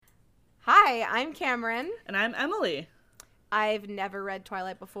Hi, I'm Cameron. And I'm Emily. I've never read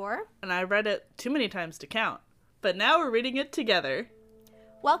Twilight before. And I read it too many times to count. But now we're reading it together.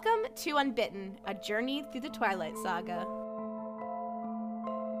 Welcome to Unbitten, a journey through the Twilight Saga.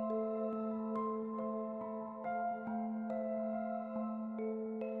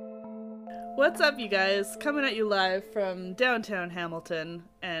 What's up, you guys? Coming at you live from downtown Hamilton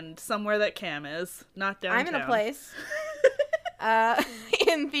and somewhere that Cam is. Not downtown. I'm in a place.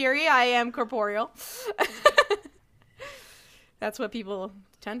 In theory, I am corporeal. That's what people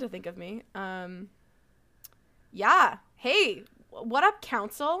tend to think of me. Yeah. Hey, what up,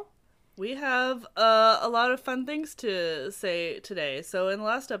 Council? We have a lot of fun things to say today. So in the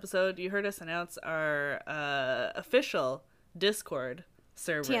last episode, you heard us announce our official Discord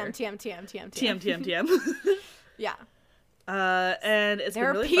server. TM. Yeah. And it's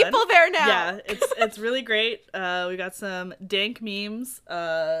there been really are people fun. there now. Yeah, it's really great. We got some dank memes,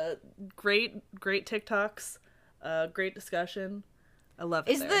 great TikToks, great discussion. I love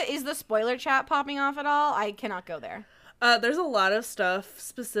it. Is the spoiler chat popping off at all? I cannot go there. There's a lot of stuff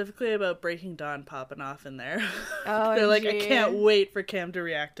specifically about Breaking Dawn popping off in there. Oh, they're like, I can't wait for Cam to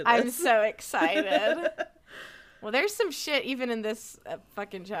react to this. I'm so excited. Well, there's some shit even in this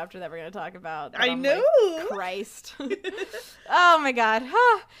fucking chapter that we're going to talk about. I know. Like, Christ. Oh, my God.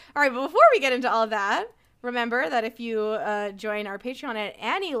 All right, but before we get into all of that, remember that if you join our Patreon at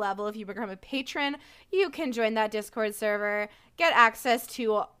any level, if you become a patron, you can join that Discord server, get access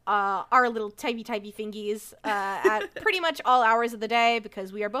to our little typey thingies at pretty much all hours of the day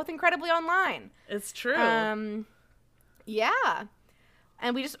because we are both incredibly online. It's true. Yeah.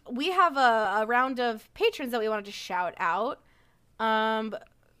 And we have a round of patrons that we wanted to shout out.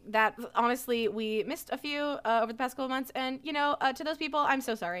 That honestly we missed a few over the past couple of months, and to those people, I'm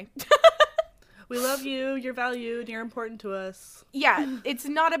so sorry. We love you. You're valued. You're important to us. Yeah, it's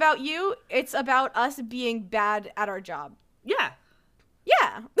not about you. It's about us being bad at our job. Yeah.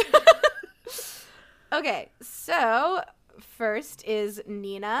 Yeah. Okay, so first is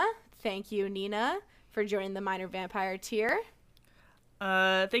Nina. Thank you, Nina, for joining the Minor Vampire tier.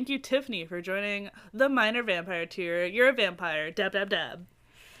 Thank you, Tiffany, for joining the Minor Vampire tier. You're a vampire. Dab, dab, dab.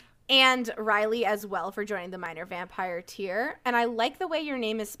 And Riley as well for joining the Minor Vampire tier. And I like the way your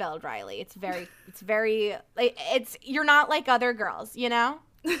name is spelled, Riley. It's you're not like other girls, you know?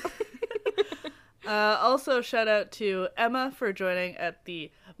 Also, shout out to Emma for joining at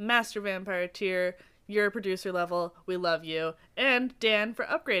the Master Vampire tier. You're a producer level. We love you. And Dan for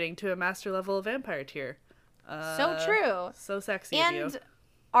upgrading to a Master level vampire tier. So true. So sexy of you. And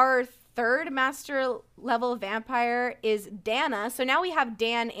our third Master level vampire is Dana. So now we have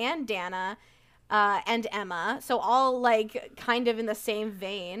Dan and Dana and Emma. So all like kind of in the same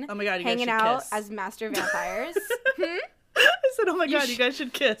vein. Oh my God, you hanging guys should out kiss. as Master vampires. I said, oh my God, you guys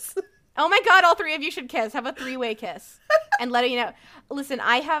should kiss. Oh my God, all three of you should kiss. Have a three-way kiss. And let you know. Listen,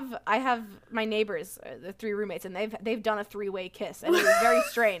 I have my neighbors, the three roommates, and they've done a three-way kiss, and it was very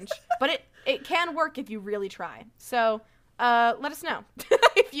strange. But it can work if you really try. So let us know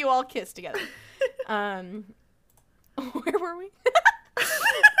if you all kiss together. Where were we?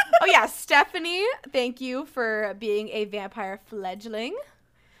 Oh yeah, Stephanie, thank you for being a vampire fledgling.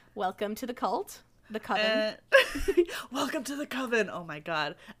 Welcome to the cult. The coven. Welcome to the coven. Oh my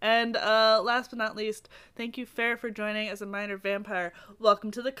God. And last but not least, thank you, Fair, for joining as a minor vampire. Welcome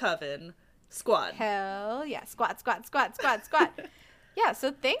to the coven. Squad. Hell yeah. Squad. Yeah,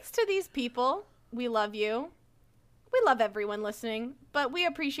 so thanks to these people. We love you. We love everyone listening, but we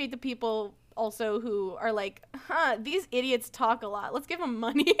appreciate the people also who are like, these idiots talk a lot. Let's give them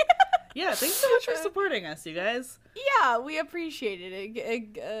money. Yeah, thanks so much for supporting us, you guys. Yeah, we appreciate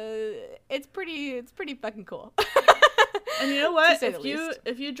it. It's pretty fucking cool. And you know what?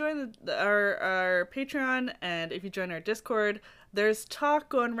 If you join our Patreon and if you join our Discord, there's talk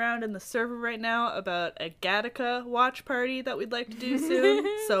going around in the server right now about a Gattaca watch party that we'd like to do soon.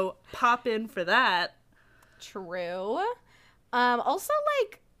 So pop in for that. True. Also,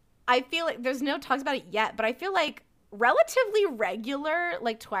 like, I feel like there's no talks about it yet, but I feel like relatively regular,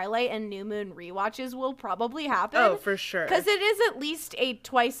 like, Twilight and New Moon rewatches will probably happen. Oh, for sure. Because it is at least a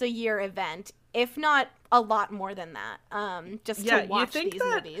twice-a-year event, if not a lot more than that, just to watch these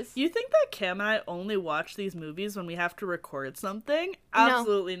movies. You think that Cam and I only watch these movies when we have to record something?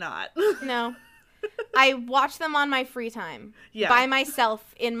 Absolutely not. No. I watch them on my free time. Yeah. By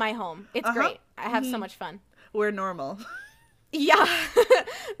myself in my home. It's great. I have so much fun. We're normal. Yeah.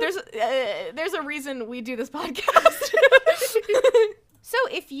 There's a reason we do this podcast. So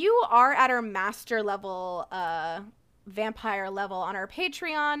if you are at our master level, vampire level on our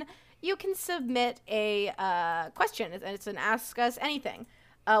Patreon, you can submit a question. It's an Ask Us Anything.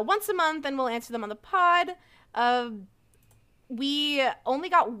 once a month, and we'll answer them on the pod. We only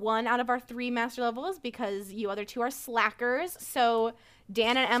got 1 out of our 3 master levels because you other 2 are slackers. So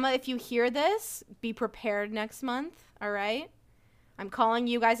Dan and Emma, if you hear this, be prepared next month. All right. I'm calling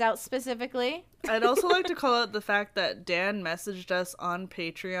you guys out specifically. I'd also like to call out the fact that Dan messaged us on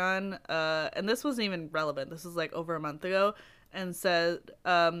Patreon, and this wasn't even relevant. This was like over a month ago, and said,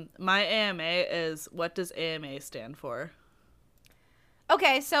 my AMA is, what does AMA stand for?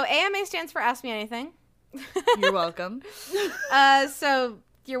 Okay, so AMA stands for Ask Me Anything. You're welcome. So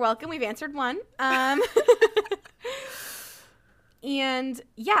you're welcome. We've answered 1. And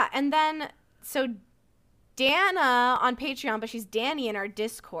yeah, and then so Dana on Patreon, but she's Danny in our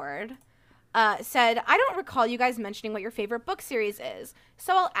Discord, said, I don't recall you guys mentioning what your favorite book series is.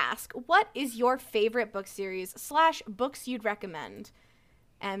 So I'll ask, what is your favorite book series / books you'd recommend?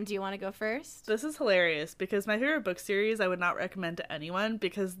 Do you want to go first? This is hilarious because my favorite book series I would not recommend to anyone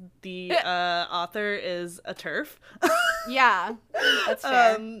because the author is a TERF. Yeah, that's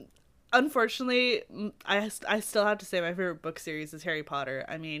fair. Unfortunately, I still have to say my favorite book series is Harry Potter.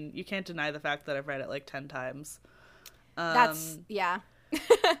 I mean, you can't deny the fact that I've read it like 10 times. Yeah.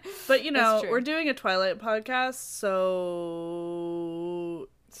 But, you know, we're doing a Twilight podcast, so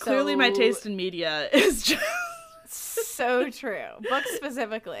clearly my taste in media is just... So true. Books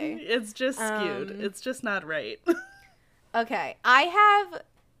specifically. It's just skewed. It's just not right. Okay. I have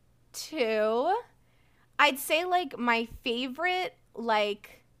 2. I'd say, like, my favorite,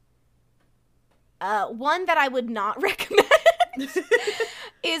 like, one that I would not recommend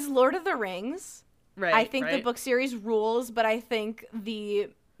is Lord of the Rings. Right. I think the book series rules, but I think the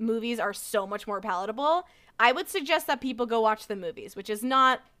movies are so much more palatable. I would suggest that people go watch the movies, which is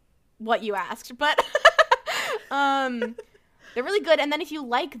not what you asked, but they're really good. And then if you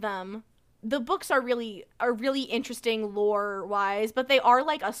like them, the books are really interesting lore-wise, but they are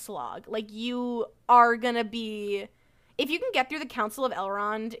like a slog. Like, you are gonna be... If you can get through the Council of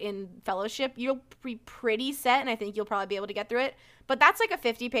Elrond in Fellowship, you'll be pretty set, and I think you'll probably be able to get through it. But that's like a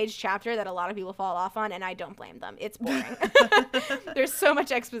 50-page chapter that a lot of people fall off on, and I don't blame them. It's boring. There's so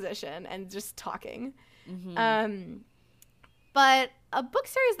much exposition and just talking. Mm-hmm. But a book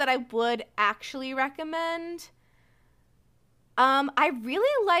series that I would actually recommend, I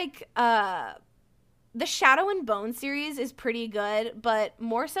really like the Shadow and Bone series is pretty good, but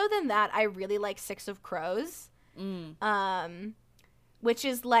more so than that, I really like Six of Crows. Which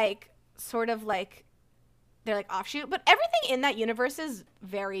is like sort of like they're like offshoot, but everything in that universe is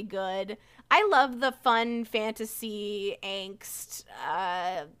very good. I love the fun fantasy angst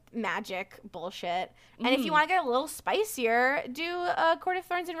magic bullshit. And if you want to get a little spicier, do Court of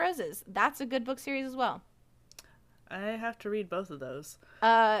Thorns and Roses. That's a good book series as well. I have to read both of those.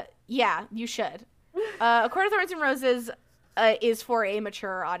 Yeah, you should. A Court of Thorns and Roses is for a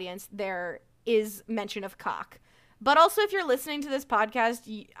mature audience. There is mention of cock. But also, if you're listening to this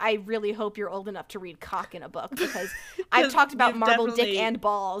podcast, I really hope you're old enough to read cock in a book, because I've talked about marble dick and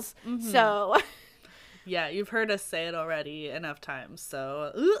balls. Mm-hmm. So yeah, you've heard us say it already enough times.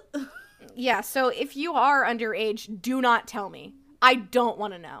 So yeah, so if you are underage, do not tell me. I don't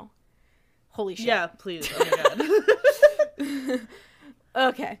want to know. Holy shit. Yeah, please. Oh my god.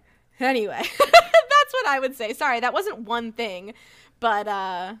 Okay. Anyway, that's what I would say. Sorry, that wasn't one thing, but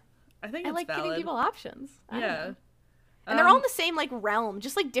I think it's like valid. Giving people options. Yeah. And they're all in the same, like, realm,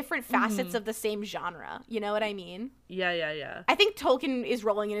 just, like, different facets of the same genre. You know what I mean? Yeah. I think Tolkien is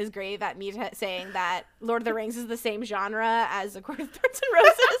rolling in his grave at me saying that Lord of the Rings is the same genre as A Court of Thorns and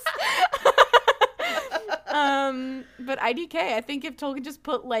Roses. But IDK, I think if Tolkien just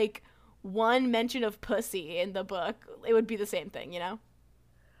put, like, one mention of pussy in the book, it would be the same thing, you know?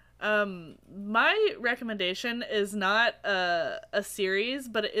 My recommendation is not a series,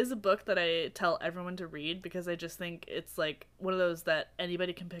 but it is a book that I tell everyone to read because I just think it's like one of those that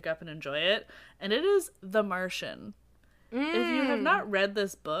anybody can pick up and enjoy it. And it is The Martian. If you have not read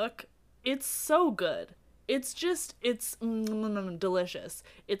this book, it's so good. It's delicious.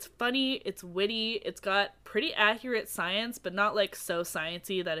 It's funny, it's witty, it's got pretty accurate science, but not like so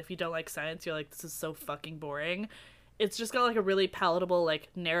sciencey that if you don't like science, you're like, this is so fucking boring. It's just got like a really palatable like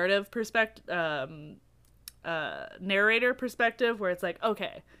narrative perspective, narrator perspective, where it's like,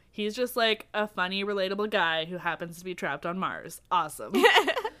 okay, he's just like a funny, relatable guy who happens to be trapped on Mars. Awesome.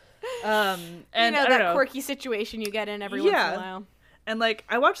 And you know, that quirky situation you get in every once in a while. And like,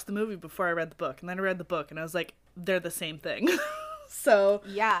 I watched the movie before I read the book, and then I read the book, and I was like, they're the same thing. So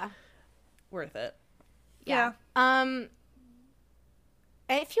yeah, worth it. Yeah.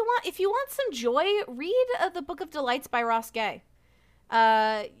 If you want some joy, read The Book of Delights by Ross Gay.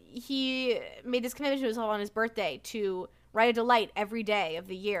 He made this commitment to himself on his birthday to write a delight every day of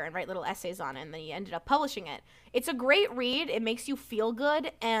the year and write little essays on it, and then he ended up publishing it. It's a great read. It makes you feel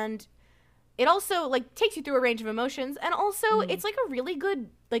good, and it also like takes you through a range of emotions, and also it's like a really good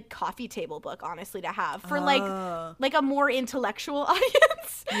like coffee table book, honestly, to have for like a more intellectual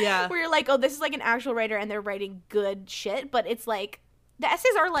audience. Yeah. Where you're like, oh, this is like an actual writer and they're writing good shit, but it's like the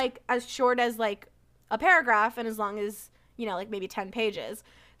essays are like as short as like a paragraph and as long as, you know, like maybe 10 pages.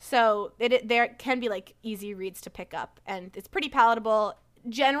 So there can be like easy reads to pick up, and it's pretty palatable,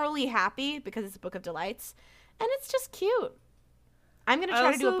 generally happy because it's a book of delights, and it's just cute. I'm going to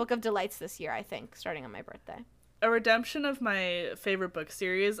try to do a book of delights this year, I think, starting on my birthday. A redemption of my favorite book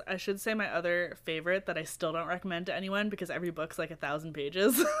series. I should say my other favorite that I still don't recommend to anyone because every book's like 1,000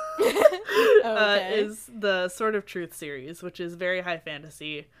 pages is the Sword of Truth series, which is very high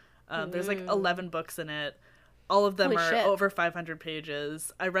fantasy. There's like 11 books in it. All of them are over 500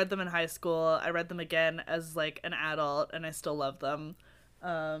 pages. I read them in high school. I read them again as like an adult, and I still love them.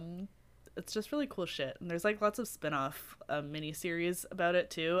 It's just really cool shit. And there's like lots of spin-off mini-series about it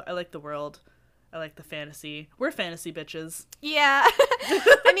too. I like the world. I like the fantasy. We're fantasy bitches. Yeah.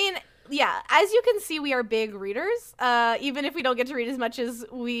 I mean, yeah, as you can see, we are big readers, even if we don't get to read as much as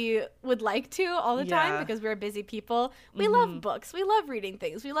we would like to all the time because we're busy people. We love books. We love reading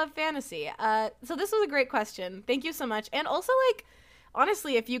things. We love fantasy. So this was a great question. Thank you so much. And also, like,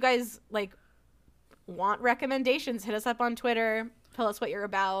 honestly, if you guys, like, want recommendations, hit us up on Twitter. Tell us what you're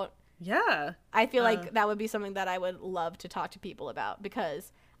about. Yeah. I feel like that would be something that I would love to talk to people about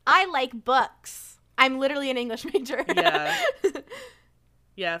because I like books. I'm literally an English major. Yeah.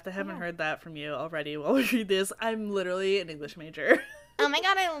 Yeah, if they haven't heard that from you already while we read this, I'm literally an English major. Oh my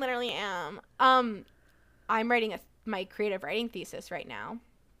god, I literally am. I'm writing my creative writing thesis right now.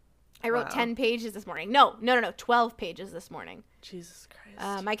 I wrote 10 pages this morning. No, 12 pages this morning. Jesus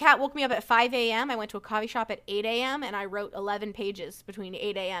Christ. My cat woke me up at 5 a.m. I went to a coffee shop at 8 a.m. and I wrote 11 pages between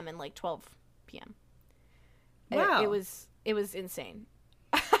 8 a.m. and like 12 p.m. Wow. It was insane.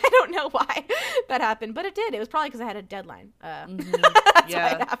 I don't know why that happened, but it did. It was probably because I had a deadline. That's why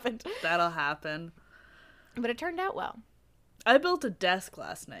it happened. That'll happen. But it turned out well. I built a desk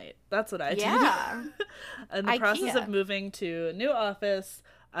last night. That's what I did. Yeah. In the process of moving to a new office,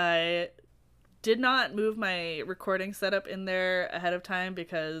 I did not move my recording setup in there ahead of time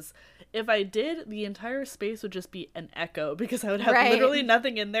because if I did, the entire space would just be an echo because I would have literally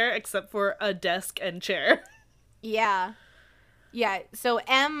nothing in there except for a desk and chair. Yeah. Yeah, so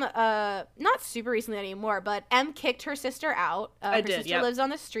M, not super recently anymore, but M kicked her sister out. Her sister lives on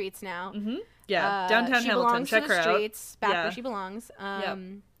the streets now. Mm-hmm. Yeah, downtown Hamilton. Check her out. She belongs to the streets, back where she belongs.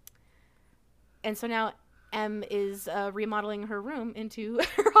 And so now M is remodeling her room into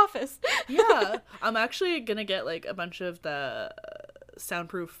her office. Yeah, I'm actually gonna get like a bunch of the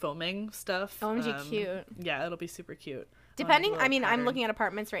soundproof foaming stuff. OMG, cute. Yeah, it'll be super cute. Depending, I mean, I'm looking at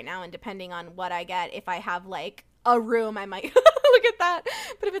apartments right now, and depending on what I get, if I have like a room, I might look at that.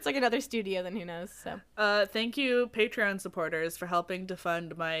 But if it's like another studio, then who knows? So thank you, Patreon supporters, for helping to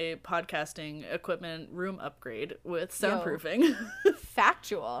fund my podcasting equipment room upgrade with soundproofing.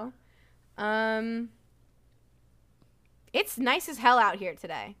 Factual. It's nice as hell out here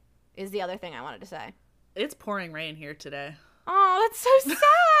today, is the other thing I wanted to say. It's pouring rain here today. Oh, that's so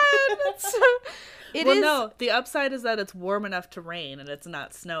sad. No, the upside is that it's warm enough to rain and it's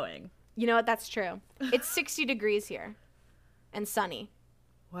not snowing. You know what? That's true. It's 60 degrees here and sunny.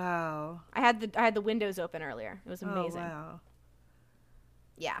 Wow. I had the windows open earlier. It was amazing. Oh, wow.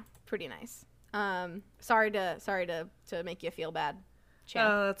 Yeah, pretty nice. Sorry to make you feel bad, champ.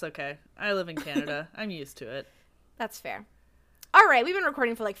 Oh, that's okay. I live in Canada. I'm used to it. That's fair. All right, we've been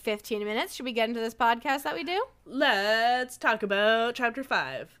recording for like 15 minutes. Should we get into this podcast that we do? Let's talk about Chapter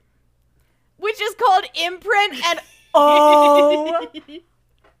 5. Which is called Imprint, and oh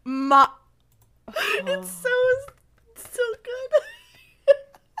my... It's so good.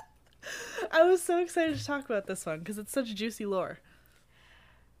 I was so excited to talk about this one because it's such juicy lore.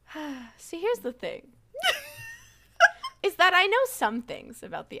 See, here's the thing. Is that I know some things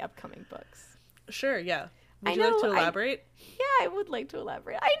about the upcoming books. Sure, yeah. Would you like to elaborate? I would like to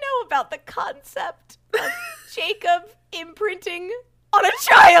elaborate. I know about the concept of Jacob imprinting on a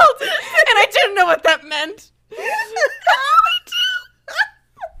child, and I didn't know what that meant. Now I do.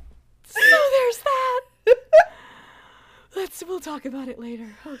 So there's that. We'll talk about it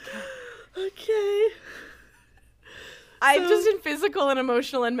later. Okay. I'm just in physical and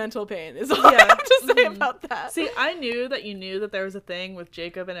emotional and mental pain is all I have to say about that. See, I knew that you knew that there was a thing with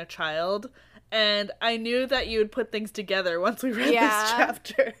Jacob and a child, and I knew that you would put things together once we read this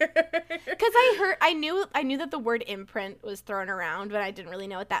chapter. Because I knew that the word imprint was thrown around, but I didn't really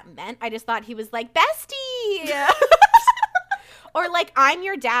know what that meant. I just thought he was like, bestie! Or like, I'm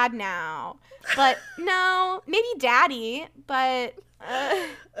your dad now. But no, maybe daddy, but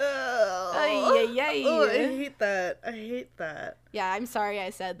Oh, I hate that. I hate that. Yeah, I'm sorry I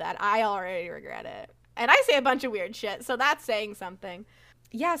said that. I already regret it. And I say a bunch of weird shit, so that's saying something.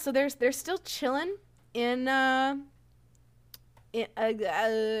 Yeah, so they're still chilling in At where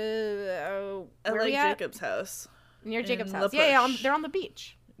like we at? Jacob's house. Near Jacob's in house. La Yeah, Push. they're on the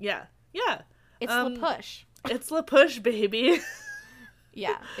beach. Yeah. It's La Push. It's La Push, baby.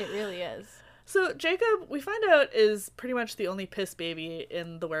 Yeah, it really is. So Jacob, we find out, is pretty much the only piss baby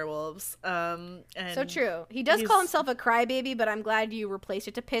in the werewolves. And So true. He does call himself a crybaby, but I'm glad you replaced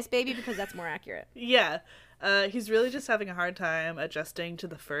it to piss baby because that's more accurate. Yeah. He's really just having a hard time adjusting to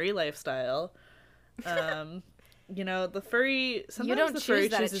the furry lifestyle. You know, the furry... Sometimes don't the furry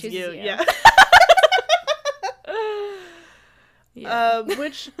choose that, it chooses chooses you. you. Yeah. Yeah.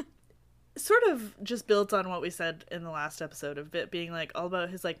 Which sort of just builds on what we said in the last episode of it being like all about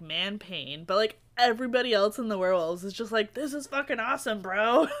his like man pain, but like everybody else in the werewolves is just like, this is fucking awesome,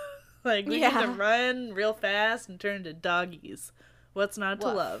 bro. Like we need to run real fast and turn into doggies. What's not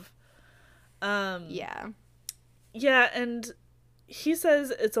to love? Yeah, and he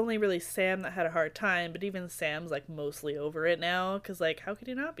says it's only really Sam that had a hard time, but even Sam's like mostly over it now because like how could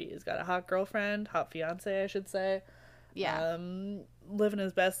he not be? He's got a hot girlfriend, hot fiance, I should say. Yeah. Living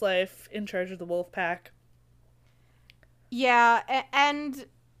his best life, in charge of the wolf pack. Yeah, and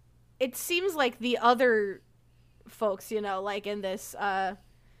it seems like the other folks, you know, like in this,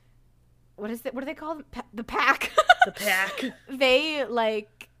 what is it? What do they call them? The pack. The pack. They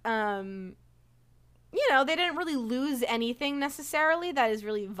like, you know, they didn't really lose anything necessarily that is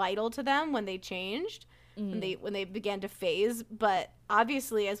really vital to them when they changed. When they began to phase, but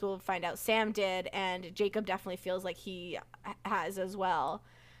obviously, as we'll find out, Sam did, and Jacob definitely feels like he has as well.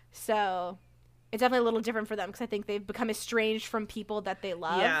 So it's definitely a little different for them because I think they've become estranged from people that they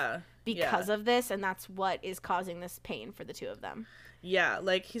love because of this, and that's what is causing this pain for the two of them. Yeah,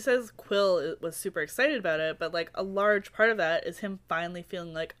 like he says Quill was super excited about it, but like a large part of that is him finally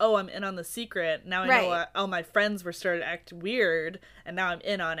feeling like, oh, I'm in on the secret. Now I know all my friends were starting to act weird, and now I'm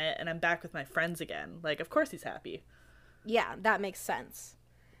in on it, and I'm back with my friends again. Like, of course he's happy. Yeah, that makes sense.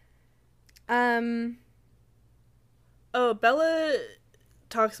 Oh, Bella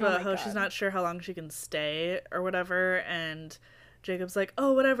talks about how she's not sure how long she can stay or whatever, and Jacob's like,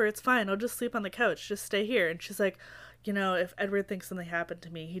 oh, whatever, it's fine. I'll just sleep on the couch. Just stay here. And she's like, you know, if Edward thinks something happened to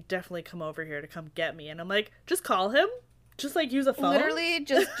me, he'd definitely come over here to come get me. And I'm like, just call him. Just, like, use a phone. Literally,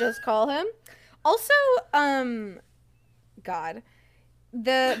 just call him. Also, God.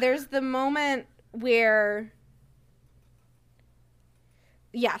 There's the moment where...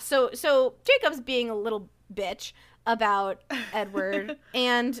 Yeah, so Jacob's being a little bitch about Edward,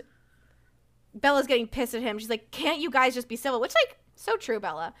 and Bella's getting pissed at him. She's like, can't you guys just be civil? Which, like, so true,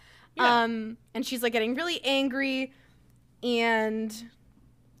 Bella. Yeah. And she's, like, getting really angry, and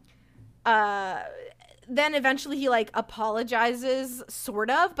then eventually he, like, apologizes, sort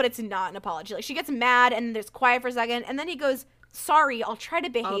of, but it's not an apology. Like, she gets mad, and there's quiet for a second, and then he goes, sorry, I'll try to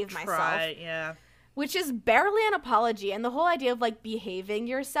behave myself. Yeah. Which is barely an apology, and the whole idea of, like, behaving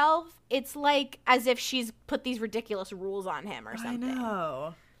yourself, it's, like, as if she's put these ridiculous rules on him or something. I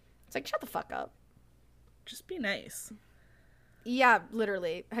know. It's like, shut the fuck up. Just be nice. Yeah,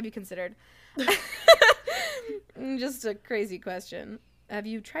 literally. Have you considered? Just a crazy question. Have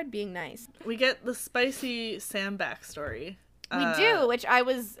you tried being nice? We get the spicy Sam backstory. We do, which I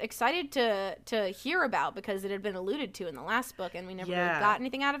was excited to hear about because it had been alluded to in the last book, and we never really got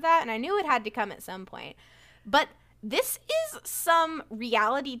anything out of that, and I knew it had to come at some point. But this is some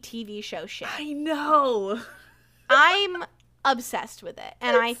reality TV show shit. I know. I'm obsessed with it,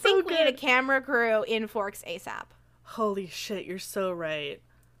 and I think we good. need a camera crew in Forks ASAP. Holy shit, you're so right.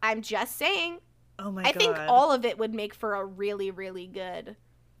 I'm just saying. Oh my god. I think all of it would make for a really, really good...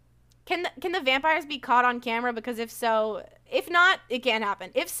 Can the vampires be caught on camera? Because if not, it can't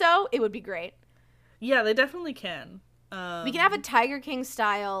happen. If so, it would be great. Yeah, they definitely can. We can have a Tiger King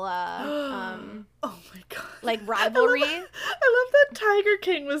style, oh my god, like rivalry. I love that Tiger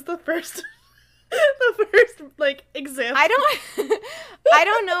King was the first, like example. I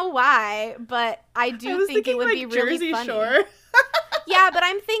don't know why, but I do think it would be really Jersey funny. Shore. Yeah, but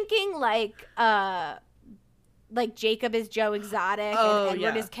I'm thinking like Jacob is Joe Exotic and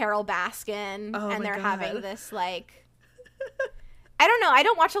Edward is Carol Baskin, and they're having this like, I don't know. I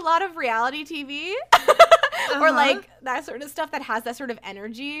don't watch a lot of reality TV or like that sort of stuff that has that sort of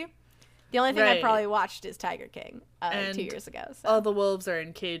energy. The only thing I probably watched is Tiger King 2 years ago. So. All the wolves are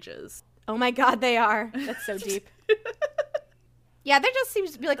in cages. Oh my god, they are. That's so deep. Yeah, there just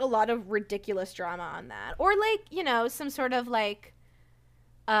seems to be, like, a lot of ridiculous drama on that. Or, like, you know, some sort of, like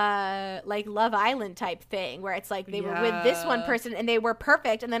Love Island type thing where it's like they were with this one person and they were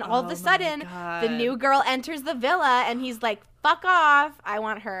perfect, and then all of a sudden the new girl enters the villa and he's like, fuck off, I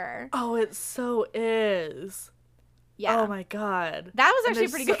want her. Oh, it so is. Yeah. Oh my god. That was actually a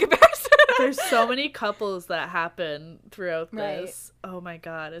pretty good comparison. There's so many couples that happen throughout this. Right. Oh my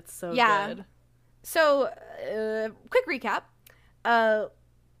god, it's so good. So, quick recap.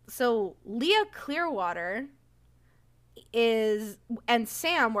 So Leah Clearwater and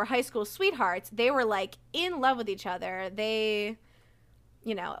Sam were high school sweethearts. They were, like, in love with each other. They,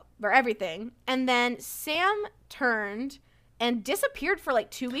 you know, were everything. And then Sam turned and disappeared for, like,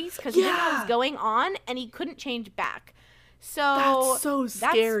 2 weeks because he didn't know what was going on, and he couldn't change back. So that's so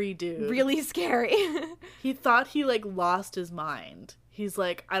scary, dude. Really scary. He thought he, like, lost his mind. He's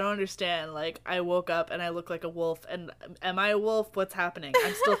like, I don't understand. Like, I woke up and I look like a wolf, and am I a wolf? What's happening?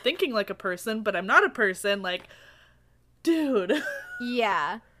 I'm still thinking like a person, but I'm not a person. Like, dude.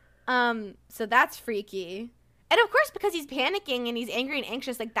 Yeah. So that's freaky. And of course, because he's panicking and he's angry and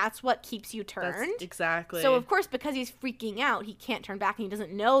anxious, like, that's what keeps you turned. That's exactly. So of course, because he's freaking out, he can't turn back, and he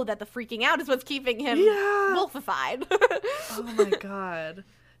doesn't know that the freaking out is what's keeping him wolfified. Oh my god.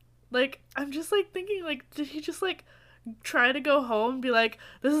 Like, I'm just, like, thinking, like, did he just, like, try to go home and be like,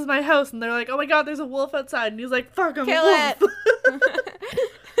 this is my house, and they're like, oh my god, there's a wolf outside, and he's like, fuck, I'm Kill a wolf.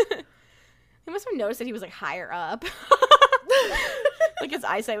 It. He must have noticed that he was, like, higher up. Like, his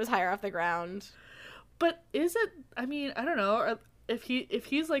eyesight was higher off the ground. But is it, I mean, I don't know, if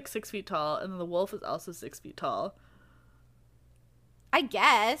he's like 6 feet tall and then the wolf is also 6 feet tall. I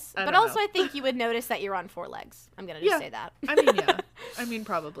guess. But also I think you would notice that you're on 4 legs. I'm going to just say that. I mean, yeah. I mean,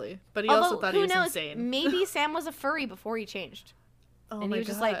 probably. But he also thought he was insane. Maybe Sam was a furry before he changed. Oh, and he was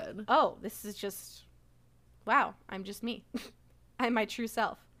just like, oh, this is just, wow, I'm just me. I'm my true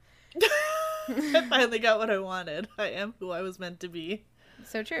self. I finally got what I wanted. I am who I was meant to be.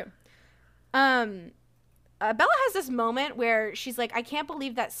 So true. Bella has this moment where she's like, I can't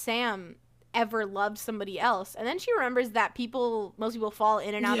believe that Sam ever loved somebody else. And then she remembers that most people fall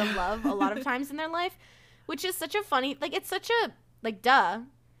in and out of love a lot of times in their life, which is such a funny, like, it's such a, like, duh.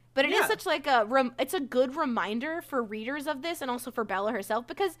 But it is such, like, it's a good reminder for readers of this, and also for Bella herself,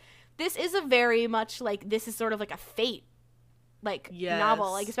 because this is a very much, like, this is sort of like a fate, like,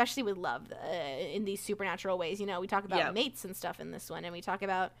 novel, like, especially with love in these supernatural ways. You know, we talk about mates and stuff in this one, and we talk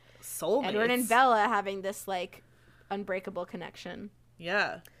about soulmates. Edward and Bella having this, like, unbreakable connection.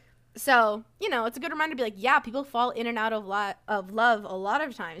 Yeah. So, you know, it's a good reminder to be like, yeah, people fall in and out of love a lot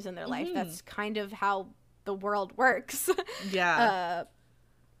of times in their life. That's kind of how the world works. Yeah.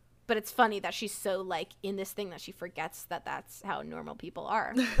 But it's funny that she's so, like, in this thing that she forgets that that's how normal people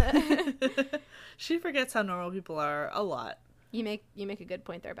are. She forgets how normal people are a lot. You make a good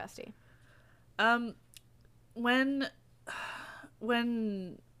point there, bestie. When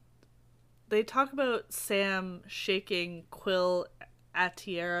they talk about Sam shaking Quill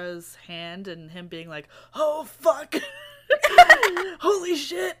Attiera's hand and him being like, oh fuck, holy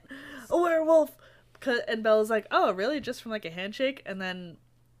shit, a werewolf, and Bella's like, oh really, just from, like, a handshake? And then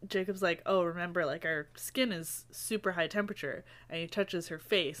Jacob's like, oh, remember, like, our skin is super high temperature, and he touches her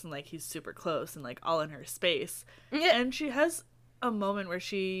face and, like, he's super close and, like, all in her space. And she has a moment where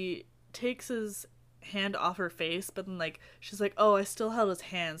she takes his hand off her face, but then, like, she's like, oh, I still held his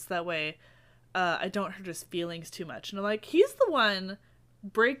hands, that way I don't hurt his feelings too much. And I'm like, he's the one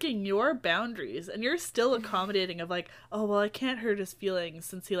breaking your boundaries, and you're still accommodating of, like, oh, well, I can't hurt his feelings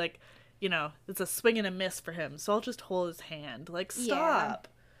since he, like, you know, it's a swing and a miss for him, so I'll just hold his hand. Like, stop.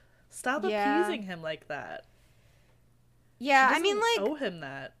 Stop appeasing him like that. Yeah, I mean, like, owe him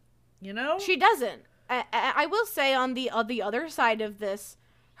that, you know? She doesn't. I will say on the other side of this,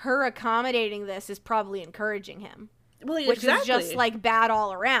 her accommodating this is probably encouraging him. Well, yeah, which is just, like, bad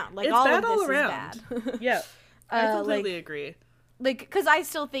all around. Like, it's all bad of this all around. is bad. Yeah, I completely agree. Like, because I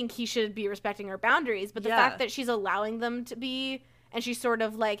still think he should be respecting her boundaries, but the fact that she's allowing them to be, and she's sort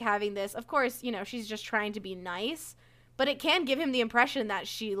of, like, having this, of course, you know, she's just trying to be nice, but it can give him the impression that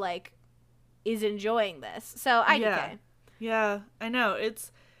she, like, is enjoying this. So, okay. Yeah, I know.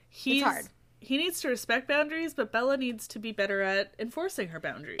 It's hard. He needs to respect boundaries, but Bella needs to be better at enforcing her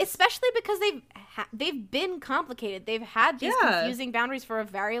boundaries. Especially because they've been complicated. They've had these confusing boundaries for a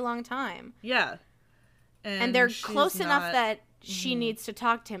very long time. Yeah. And they're close enough that she needs to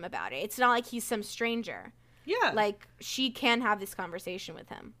talk to him about it. It's not like he's some stranger. Yeah. Like, she can have this conversation with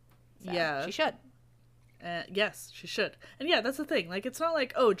him. So she should. Yes, she should. And yeah, that's the thing. Like, it's not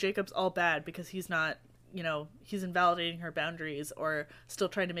like, oh, Jacob's all bad because he's not, you know, he's invalidating her boundaries or still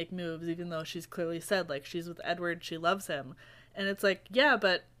trying to make moves, even though she's clearly said, like, she's with Edward, she loves him. And it's like, yeah,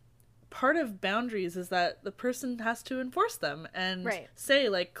 but part of boundaries is that the person has to enforce them and Right. say,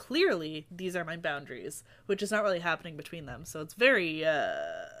 like, clearly these are my boundaries, which is not really happening between them. So it's very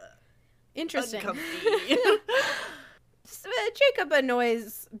Interesting. uncomfy. Jacob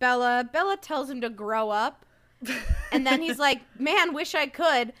annoys Bella. Bella tells him to grow up. And then he's like, man, wish I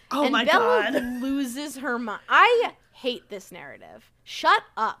could. Oh and my Bella God. loses her mind. I hate this narrative. Shut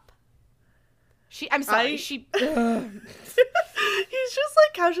up. I'm sorry. He's just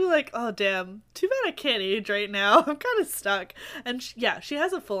like casually like, oh damn, too bad I can't age right now. I'm kind of stuck. And she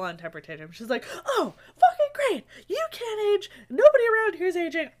has a full-on temper tantrum. She's like, oh, fucking great, you can't age, nobody around here is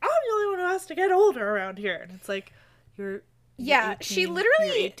aging, I'm the only one who has to get older around here. And it's like, you're Yeah, 18, she literally...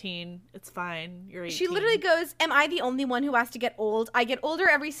 You're 18, it's fine, you're 18. She literally goes, am I the only one who has to get old? I get older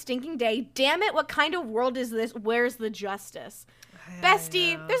every stinking day. Damn it, what kind of world is this? Where's the justice?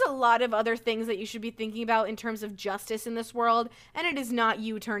 Bestie, there's a lot of other things that you should be thinking about in terms of justice in this world, and it is not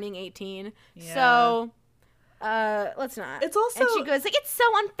you turning 18. Yeah. So, let's not. It's also... And she goes, like, it's so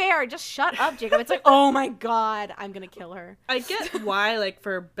unfair. Just shut up, Jacob. It's like, oh my God, I'm gonna kill her. I get why, like,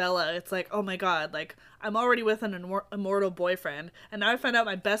 for Bella, it's like, oh my God, like, I'm already with an immortal boyfriend, and now I find out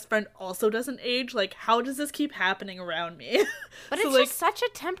my best friend also doesn't age. Like, how does this keep happening around me? But So, it's like, just such a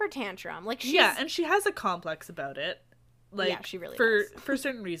temper tantrum. Like, she's... yeah, and she has a complex about it. Like, Yeah, she really for does. for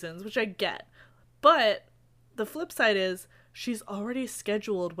certain reasons, which I get. But the flip side is she's already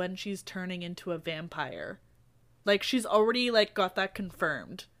scheduled when she's turning into a vampire. Like, she's already, like, got that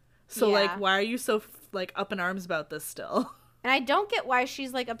confirmed. So, Yeah. like, why are you so, like, up in arms about this still? And I don't get why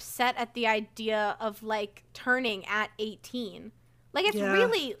she's, like, upset at the idea of, like, turning at 18. Like, it's Yeah.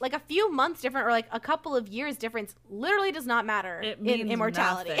 really, like, a few months different or, like, a couple of years difference literally does not matter It means in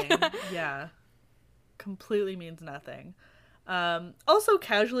immortality. nothing. Yeah. Completely means nothing. Also,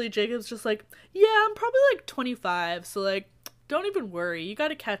 casually, Jacob's just like, yeah, I'm probably, like, 25, so, like, don't even worry. You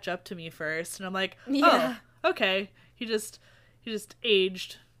gotta catch up to me first. And I'm like, Yeah. oh, okay. He just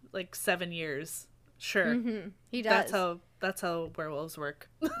aged, like, 7 years. Sure. Mm-hmm. He does. That's how werewolves work.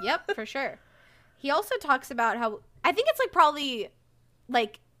 Yep, for sure. He also talks about how, I think it's, like, probably,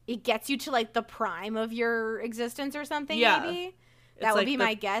 like, it gets you to, like, the prime of your existence or something, Yeah. maybe. It's That would like be the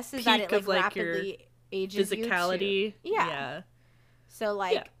my guess, is that peak it, of, like, like, your rapidly ages you to... Physicality. Yeah. So,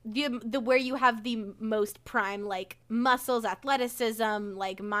 like, the where you have the most prime, like, muscles, athleticism,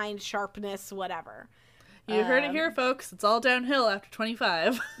 like, mind sharpness, whatever. You heard it here, folks. It's all downhill after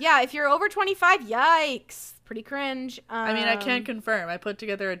 25. Yeah, if you're over 25, yikes. Pretty cringe. I mean, I can't confirm. I put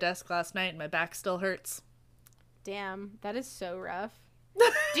together a desk last night and my back still hurts. Damn, that is so rough.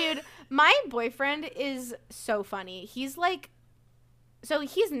 Dude, my boyfriend is so funny. He's like, so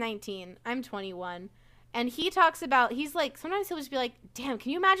he's 19, I'm 21, and he talks about, he's like, sometimes he'll just be like, damn,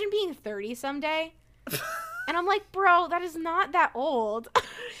 can you imagine being 30 someday? And I'm like, bro, that is not that old. I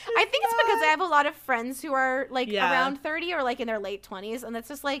think it's because I have a lot of friends who are like around 30 or like in their late 20s, and that's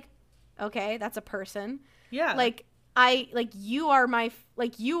just like, okay, that's a person. Yeah. Like, you are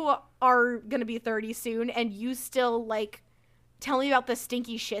you are gonna be 30 soon, and you still, like, tell me about the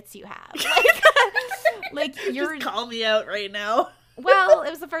stinky shits you have. Like you're... Just call me out right now. Well, it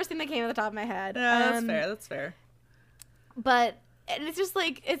was the first thing that came to the top of my head. That's fair. But... And it's just,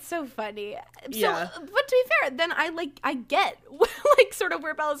 like, it's so funny. So, Yeah. but to be fair, then I get, like, sort of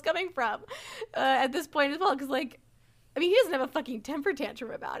where Bella's coming from at this point as well. Because, like, I mean, he doesn't have a fucking temper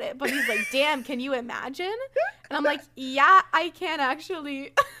tantrum about it. But he's like, damn, can you imagine? And I'm like, yeah, I can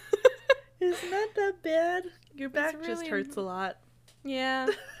actually. Isn't that bad? Your back really... just hurts a lot. Yeah.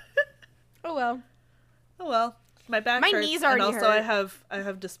 Oh, well. Oh, well. My back My hurts, knees already and also hurt. I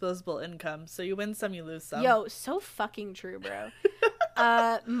have disposable income, so you win some, you lose some. Yo, so fucking true, bro.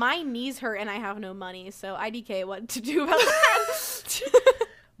 My knees hurt and I have no money, so IDK what to do about that.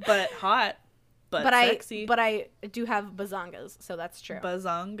 But hot, but sexy. But I do have bazongas, so that's true.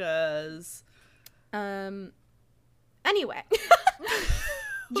 Bazongas. Anyway.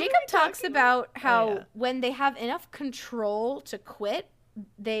 Jacob talks about how when they have enough control to quit,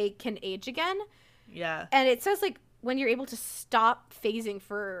 they can age again. Yeah. And it says, like, when you're able to stop phasing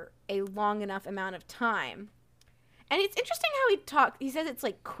for a long enough amount of time. And it's interesting how he says it's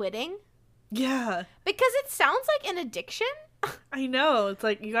like quitting. Yeah. Because it sounds like an addiction. I know. It's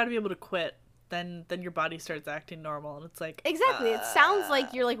like you got to be able to quit. Then your body starts acting normal, and it's like Exactly. It sounds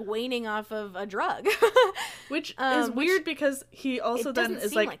like you're, like, waning off of a drug. Which is weird because he also then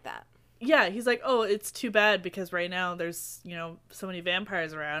is like that. Yeah, he's like, oh, it's too bad because right now there's, so many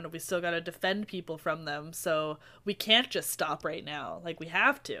vampires around and we still got to defend people from them. So we can't just stop right now. Like, we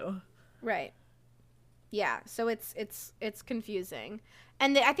have to. Right. Yeah. So it's confusing.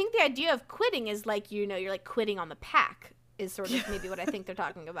 And I think the idea of quitting is like, you're like quitting on the pack is sort of maybe what I think they're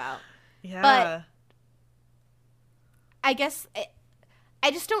talking about. Yeah. But I guess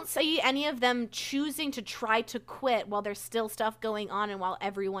I just don't see any of them choosing to try to quit while there's still stuff going on and while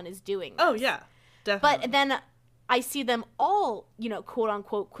everyone is doing this. Oh, yeah. Definitely. But then I see them all, quote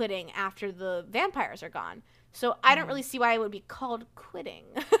unquote quitting after the vampires are gone. So I don't really see why it would be called quitting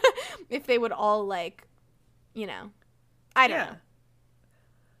if they would all I don't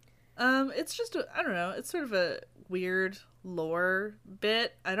know. It's just, I don't know. It's sort of a weird lore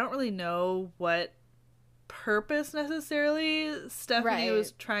bit. I don't really know what purpose necessarily Stephanie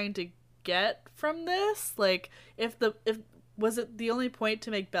was trying to get from this. Like, was it the only point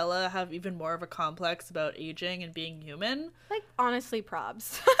to make Bella have even more of a complex about aging and being human? Like, honestly,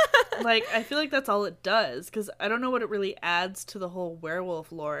 probs. Like, I feel like that's all it does, because I don't know what it really adds to the whole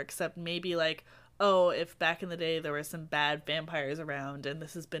werewolf lore, except maybe, like, oh, if back in the day there were some bad vampires around and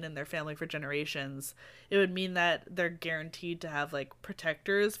this has been in their family for generations, it would mean that they're guaranteed to have, like,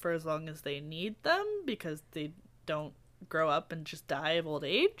 protectors for as long as they need them, because they don't grow up and just die of old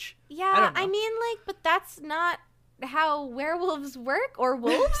age. Yeah, I mean, like, but that's not how werewolves work, or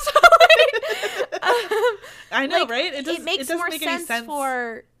wolves. I know, like, right? It makes more make any sense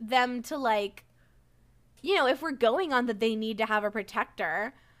for them to, like, if we're going on that they need to have a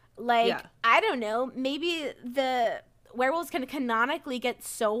protector, like, I don't know, maybe the werewolves can canonically get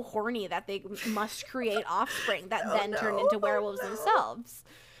so horny that they must create offspring that then turn into werewolves themselves.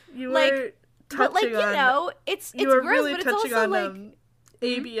 You were touching on, it's you were gross, really but it's touching also on, like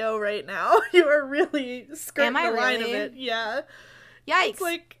ABO right now. You are really skirting the line of really? it. Yeah. Yikes. It's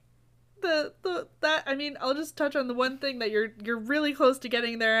like I mean, I'll just touch on the one thing that you're really close to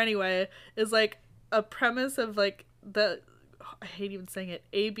getting there anyway, is like a premise of like I hate even saying it,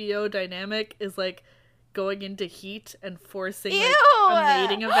 ABO dynamic is like going into heat and forcing like a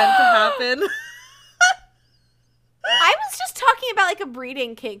mating event to happen. I was just talking about like a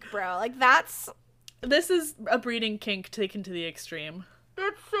breeding kink, bro. Like this is a breeding kink taken to the extreme.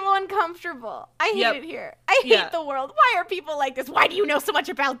 It's so uncomfortable. I hate it here. I hate the world. Why are people like this? Why do you know so much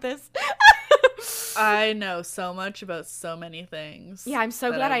about this? I know so much about so many things. Yeah, I'm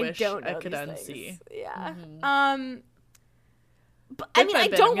so glad I don't know I could these unsee. Things. Yeah. Mm-hmm. But I mean, I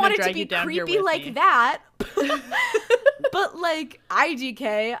don't want it to be creepy like that. But like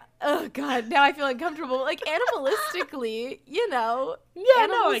IDK, oh god, now I feel uncomfortable. Like animalistically, yeah,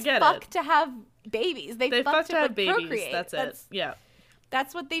 animals I get fuck it. To have babies. They fuck to have babies. Procreate. That's it. Yeah.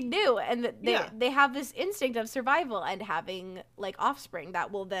 That's what they do, and they have this instinct of survival and having like offspring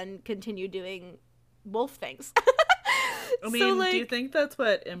that will then continue doing wolf things. I mean, do you think that's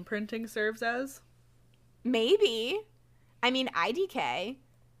what imprinting serves as? Maybe. I mean, IDK.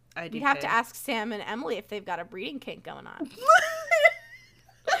 We'd have to ask Sam and Emily if they've got a breeding kink going on.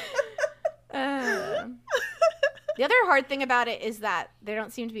 The other hard thing about it is that there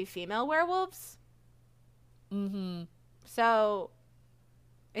don't seem to be female werewolves. Mm-hmm. So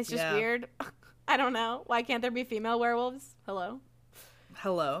it's just weird. I don't know. Why can't there be female werewolves? Hello?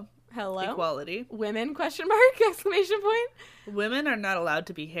 Equality. Women, question mark, exclamation point. Women are not allowed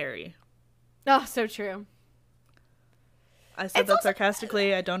to be hairy. Oh, so true. I said that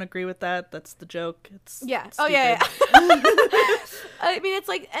sarcastically. I don't agree with that. That's the joke. It's stupid. Oh, yeah. I mean, it's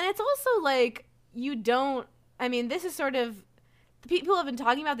like, and it's also like, this is sort of, the people have been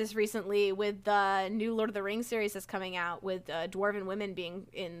talking about this recently with the new Lord of the Rings series that's coming out with dwarven women being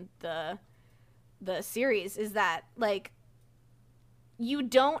in the series, is that, like, you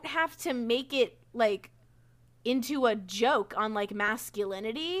don't have to make it, like, into a joke on, like,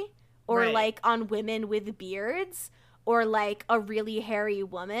 masculinity or, like, on women with beards or, like, a really hairy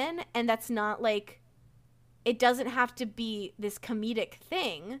woman. And that's not, like, it doesn't have to be this comedic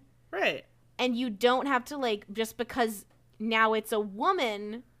thing. Right. And you don't have to, like, just because now it's a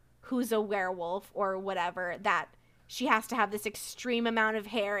woman who's a werewolf or whatever, that she has to have this extreme amount of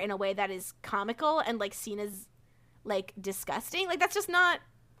hair in a way that is comical and, like, seen as, like, disgusting. Like, that's just not...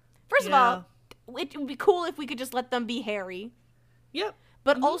 First of all, it would be cool if we could just let them be hairy. Yep.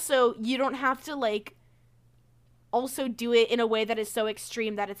 But also, you don't have to, like, also do it in a way that is so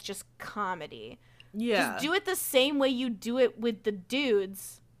extreme that it's just comedy. Yeah. Just do it the same way you do it with the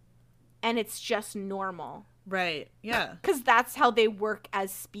dudes, and it's just normal. Right. Yeah. Because that's how they work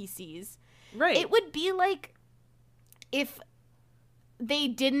as species. Right. It would be like if they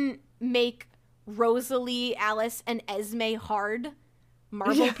didn't make Rosalie, Alice, and Esme hard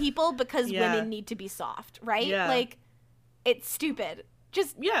Marvel people because women need to be soft, right? Yeah. Like, it's stupid.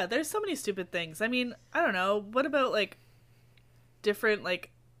 Just... Yeah, there's so many stupid things. I mean, I don't know. What about, like, different,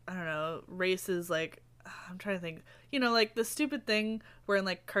 like, I don't know, races, like, I'm trying to think. You know, like, the stupid thing where in,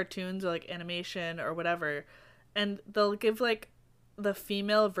 like, cartoons or, like, animation or whatever, and they'll give like the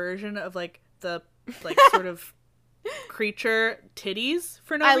female version of like the like sort of creature titties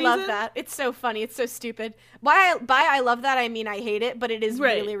for no reason. I love that. It's so funny. It's so stupid. By I love that, I mean I hate it, but it is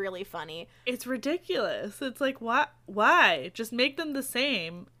really, really funny. It's ridiculous. It's like, why? Just make them the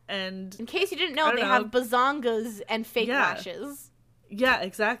same. And in case you didn't know, they have bazongas and fake lashes. Yeah,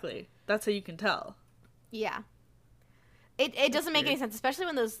 exactly. That's how you can tell. Yeah. It doesn't make any sense, especially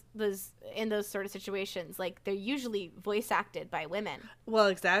when those in those sort of situations, like they're usually voice acted by women. Well,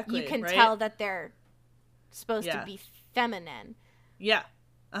 exactly. You can tell that they're supposed to be feminine. Yeah.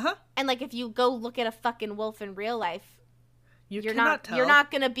 Uh-huh. And like if you go look at a fucking wolf in real life, you're not tell. You're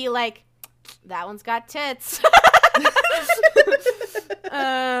not going to be like, that one's got tits. So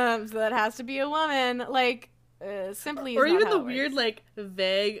that has to be a woman. Like simply or is even not how the it weird works. like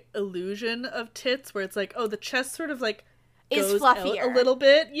vague illusion of tits where it's like, oh, the chest sort of like is goes fluffier out a little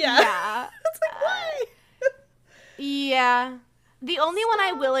bit. Yeah. It's like, why? Yeah. The only one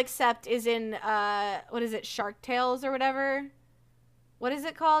I will accept is in what is it, Shark Tales or whatever? What is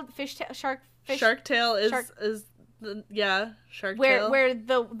it called? Shark Tale is Shark Tale. Where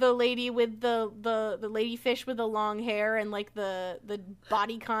the lady with the lady fish with the long hair and like the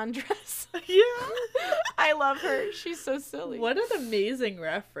bodycon dress. Yeah. I love her. She's so silly. What an amazing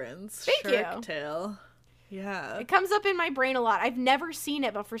reference. Thank Shark you. Tale. Yeah. It comes up in my brain a lot. I've never seen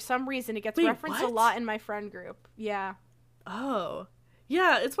it, but for some reason it gets referenced a lot in my friend group. Yeah. Oh.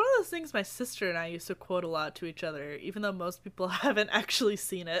 Yeah, it's one of those things my sister and I used to quote a lot to each other, even though most people haven't actually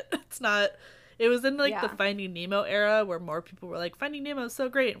seen it. It was in like the Finding Nemo era where more people were like, Finding Nemo is so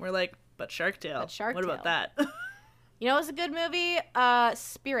great, and we're like, but Shark Tale. What about that? You know what's a good movie?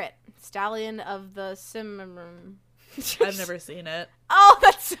 Spirit. Stallion of the I've never seen it. Oh,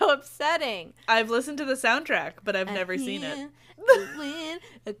 that's so upsetting. I've listened to the soundtrack, but I've never seen it. The wind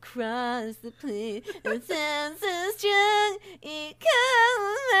across the plain, it sounds so strong, it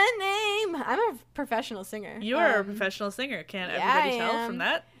calls my name. I'm a professional singer. You are a professional singer. Can't everybody tell from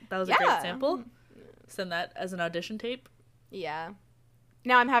that? That was a great sample. Send that as an audition tape. Yeah.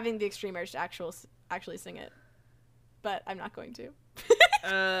 Now I'm having the extreme urge to actually sing it, but I'm not going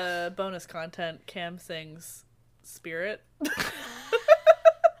to. Bonus content, Cam sings Spirit.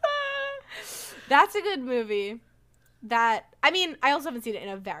 That's a good movie. I also haven't seen it in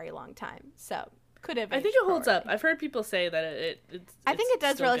a very long time, so could have. I think it holds up. I've heard people say that it's I think it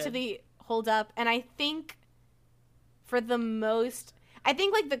does relatively good. hold up, and I think for the most, I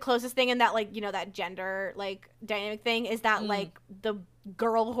think like the closest thing in that like that gender like dynamic thing is that like the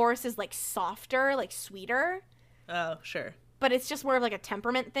girl horse is like softer, like sweeter. Oh, sure. But it's just more of like a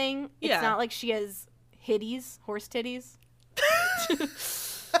temperament thing. Yeah. It's not like she has horse titties.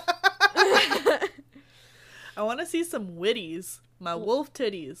 I want to see some witties. My wolf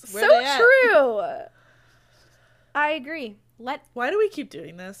titties. Where so they at? True. I agree. Why do we keep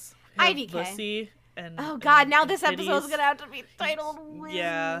doing this? IDK. Pussy and oh God! Now this titties. episode's gonna have to be titled Witties.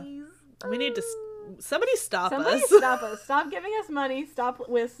 Yeah. We need to. Somebody stop us. Stop us. Stop giving us money. Stop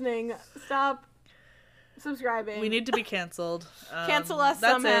listening. Stop subscribing. We need to be canceled. Cancel us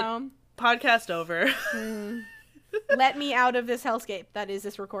somehow. It. Podcast over. Let me out of this hellscape that is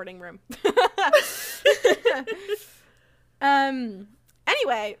this recording room.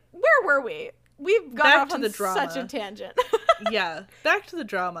 Anyway, where were we? We've gone off on such a tangent. Yeah, back to the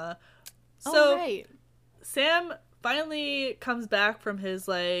drama. So right. Sam finally comes back from his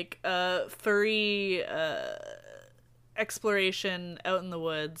like furry exploration out in the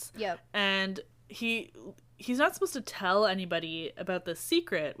woods. Yep. And he's not supposed to tell anybody about the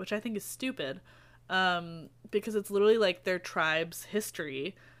secret, which I think is stupid. Because it's literally like their tribe's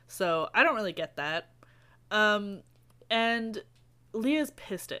history. So I don't really get that. And Leah's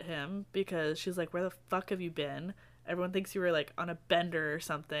pissed at him because she's like, where the fuck have you been? Everyone thinks you were like on a bender or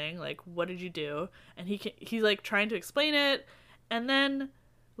something. Like, what did you do? And he's like trying to explain it. And then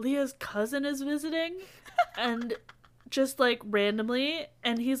Leah's cousin is visiting and just like randomly.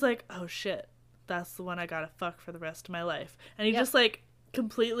 And he's like, oh shit, that's the one I gotta fuck for the rest of my life. And he just like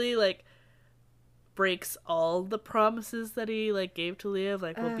completely like breaks all the promises that he like gave to Leah of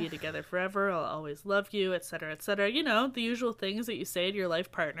like, we'll be together forever, I'll always love you, etc., etc. You know, the usual things that you say to your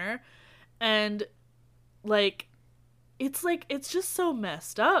life partner. And like it's just so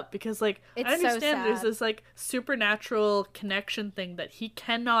messed up because like I understand there's this like supernatural connection thing that he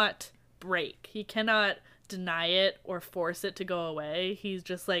cannot break. He cannot deny it or force it to go away. He's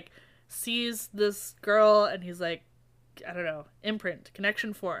just like sees this girl and he's like, I don't know, imprint,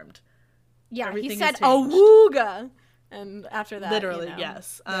 connection formed. Yeah, everything he said awooga, and after that, literally,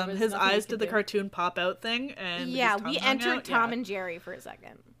 yes. His eyes did the cartoon pop out thing, and yeah, we entered Tom and Jerry for a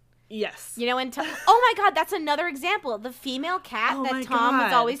second. Yes. You know, and oh my god, that's another example. The female cat that Tom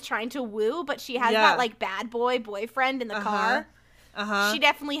is always trying to woo, but she has that like bad boy boyfriend in the car. She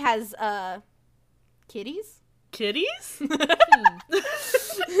definitely has kitties. Kitties?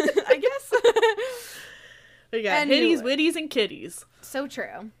 I guess. We got hitties, witties, and kitties. So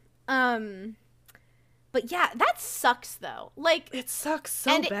true. But yeah, that sucks though. Like, it sucks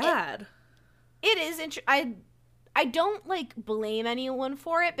so bad. It is I don't like blame anyone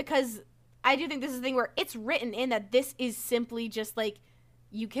for it, because I do think this is a thing where it's written in that this is simply just like,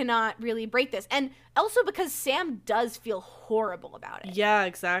 you cannot really break this. And also because Sam does feel horrible about it. Yeah,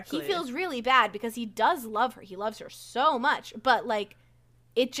 exactly. He feels really bad because he does love her. He loves her so much. But like,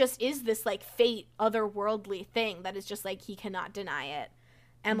 it just is this like fate, otherworldly thing that is just like, he cannot deny it.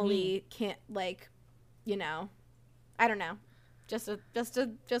 Emily can't, like, you know, I don't know. Just a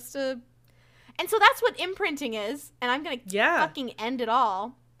And so that's what imprinting is, and I'm gonna fucking end it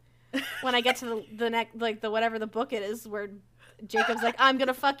all when I get to the next, like, the whatever the book it is, where Jacob's like, I'm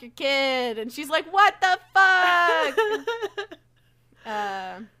gonna fuck your kid, and she's like, what the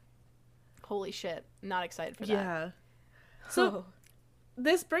fuck? Holy shit, not excited for that. Yeah. So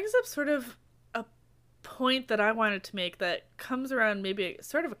this brings up sort of a point that I wanted to make that comes around maybe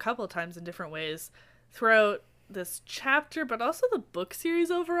sort of a couple of times in different ways throughout this chapter, but also the book series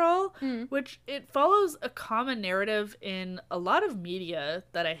overall, which it follows a common narrative in a lot of media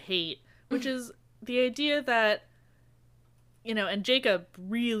that I hate, which is the idea that, you know, and Jacob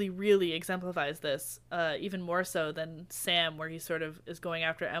really, really exemplifies this, even more so than Sam, where he sort of is going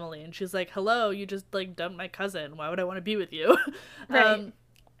after Emily, and she's like, hello, you just, like, dumped my cousin, why would I want to be with you? Right.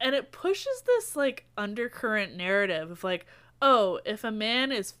 And it pushes this, like, undercurrent narrative of, like, oh, if a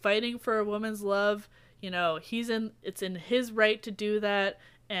man is fighting for a woman's love, you know, it's in his right to do that,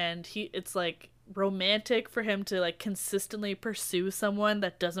 and it's like romantic for him to like consistently pursue someone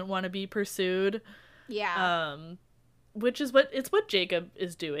that doesn't want to be pursued. Yeah. Which is what Jacob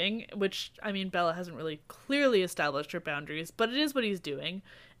is doing, which, I mean, Bella hasn't really clearly established her boundaries, but it is what he's doing.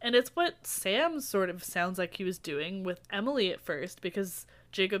 And it's what Sam sort of sounds like he was doing with Emily at first, because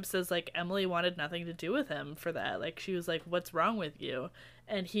Jacob says, like, Emily wanted nothing to do with him for that. Like, she was like, what's wrong with you?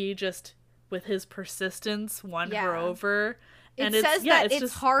 And he just, with his persistence, won her over. And it says that it's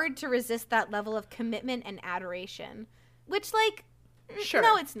just hard to resist that level of commitment and adoration. Which, like, sure.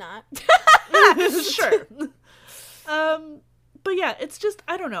 No, it's not. Sure. But yeah, it's just,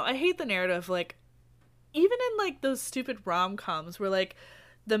 I don't know. I hate the narrative, like, even in, like, those stupid rom-coms where, like,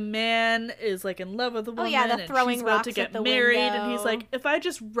 the man is, like, in love with the woman and she's about to get married, and he's like, if I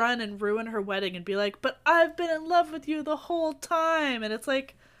just run and ruin her wedding and be like, but I've been in love with you the whole time, and it's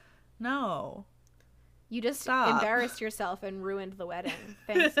like, no. You just embarrassed yourself and ruined the wedding.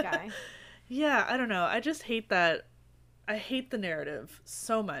 Thanks, guy. Yeah, I don't know. I just hate that. I hate the narrative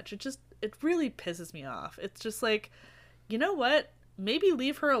so much. It really pisses me off. It's just like, you know what? Maybe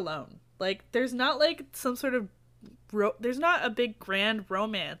leave her alone. Like, there's not like some sort of there's not a big grand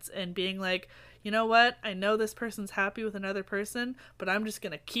romance and being like, you know what? I know this person's happy with another person, but I'm just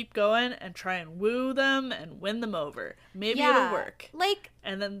going to keep going and try and woo them and win them over. Maybe it'll work. Like,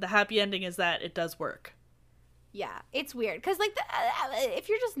 and then the happy ending is that it does work. Yeah, it's weird. Because, like, if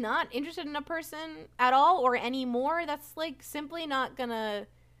you're just not interested in a person at all or anymore, that's, like, simply not gonna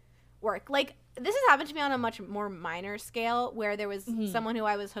work. Like, this has happened to me on a much more minor scale, where there was someone who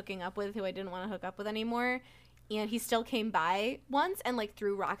I was hooking up with who I didn't want to hook up with anymore. And he still came by once and, like,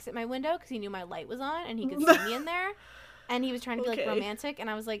 threw rocks at my window because he knew my light was on and he could see me in there. And he was trying to be, like, romantic. And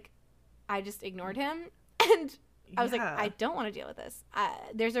I was like, I just ignored him. And I was like, I don't want to deal with this.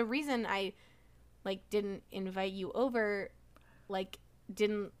 There's a reason I, like, didn't invite you over, like,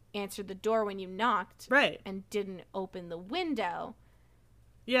 didn't answer the door when you knocked. Right. And didn't open the window.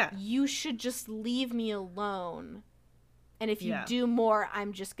 Yeah. You should just leave me alone. And if you do more,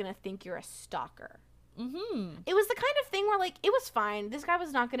 I'm just going to think you're a stalker. Mm-hmm. It was the kind of thing where, like, it was fine. This guy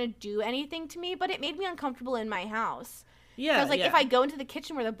was not going to do anything to me, but it made me uncomfortable in my house. Yeah. Because, like, if I go into the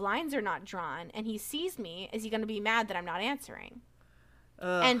kitchen where the blinds are not drawn and he sees me, is he going to be mad that I'm not answering?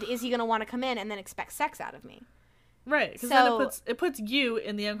 And is he going to want to come in and then expect sex out of me? Right. Because then it puts you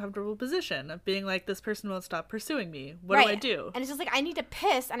in the uncomfortable position of being like, this person won't stop pursuing me. What do I do? And it's just like, I need to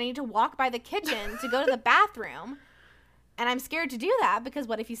piss and I need to walk by the kitchen to go to the bathroom. And I'm scared to do that because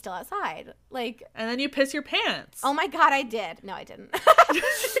what if he's still outside? Like, and then you piss your pants. Oh my God, I did. No, I didn't.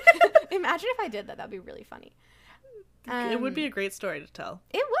 Imagine if I did that. That'd be really funny. It would be a great story to tell.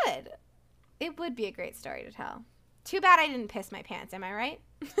 It would. It would be a great story to tell. Too bad I didn't piss my pants. Am I right?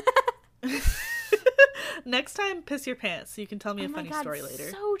 Next time, piss your pants so you can tell me a funny story later.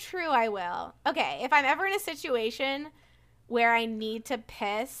 So true, I will. Okay, if I'm ever in a situation where I need to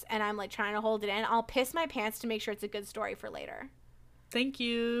piss and I'm like trying to hold it in, I'll piss my pants to make sure it's a good story for later. Thank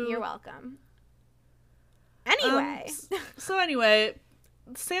you. You're welcome. Anyway. So anyway,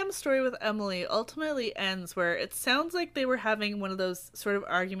 Sam's story with Emily ultimately ends where it sounds like they were having one of those sort of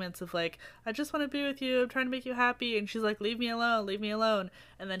arguments of like, I just want to be with you, I'm trying to make you happy, and she's like, leave me alone, leave me alone.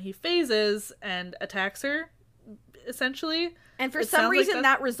 And then he phases and attacks her, essentially. And for some reason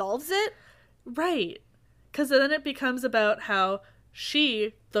that resolves it. Right. Because then it becomes about how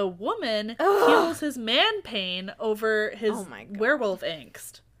she, the woman, heals his man pain over his werewolf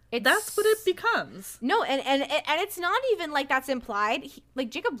angst. That's what it becomes. No, and it's not even like that's implied. Like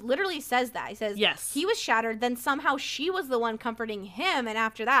Jacob literally says that. He says, yes, he was shattered. Then somehow she was the one comforting him. And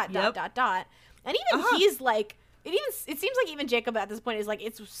after that, ... And even he's like, it seems like even Jacob at this point is like,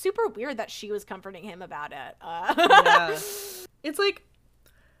 it's super weird that she was comforting him about it. Yeah. It's like,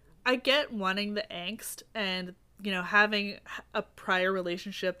 I get wanting the angst and, you know, having a prior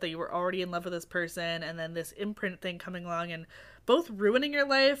relationship that you were already in love with this person and then this imprint thing coming along and both ruining your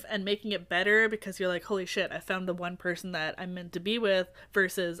life and making it better because you're like, holy shit, I found the one person that I'm meant to be with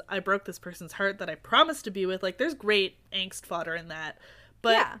versus I broke this person's heart that I promised to be with. Like, there's great angst fodder in that.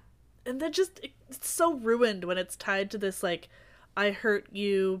 But, yeah. And then just, it's so ruined when it's tied to this, like, I hurt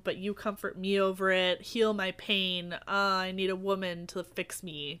you, but you comfort me over it. Heal my pain. I need a woman to fix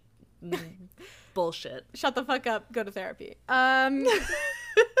me. Bullshit. Shut the fuck up. Go to therapy.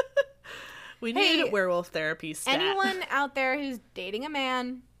 We need werewolf therapy stat. Anyone out there who's dating a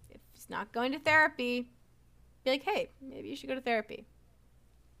man, if he's not going to therapy, be like, hey, maybe you should go to therapy.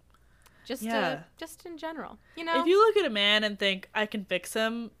 Just in general, you know? If you look at a man and think, I can fix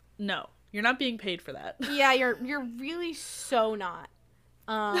him, no. You're not being paid for that. Yeah, you're really so not.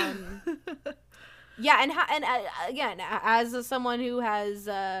 Yeah, and again, as someone who has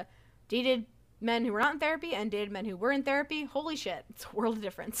dated men who were not in therapy and dated men who were in therapy, holy shit, it's a world of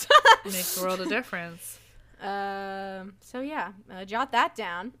difference. It makes a world of difference. So yeah, jot that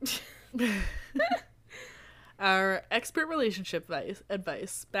down. Our expert relationship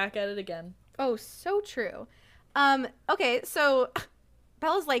advice. Back at it again. Oh, so true. Okay, so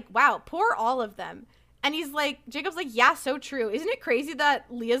Bella's like, wow, poor all of them. And he's like, Jacob's like, yeah, so true. Isn't it crazy that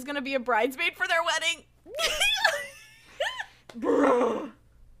Leah's gonna be a bridesmaid for their wedding? Bro.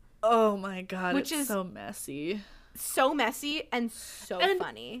 Oh my god, which is so messy. So messy and so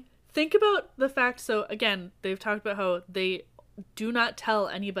funny. Think about the fact, so again, they've talked about how they do not tell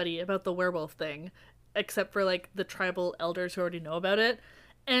anybody about the werewolf thing, except for like the tribal elders who already know about it.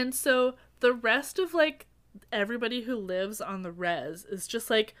 And so the rest of like everybody who lives on the res is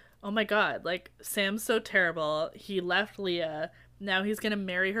just like, oh my god, like Sam's so terrible. He left Leah. Now he's gonna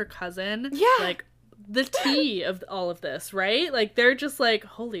marry her cousin. Yeah. Like the tea of all of this, right? Like they're just like,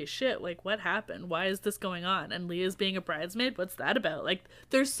 holy shit, like what happened? Why is this going on? And Leah's being a bridesmaid? What's that about? Like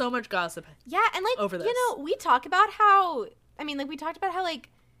there's so much gossip. Yeah, and like over this. You know, we talked about how like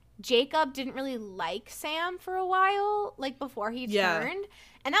Jacob didn't really like Sam for a while, like before he turned.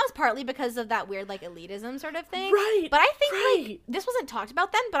 And that was partly because of that weird, like, elitism sort of thing. Right. But I think, like, this wasn't talked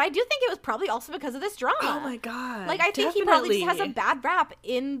about then, but I do think it was probably also because of this drama. Oh, my God. Like, I think he probably just has a bad rap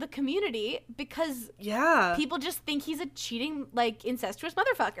in the community because people just think he's a cheating, like, incestuous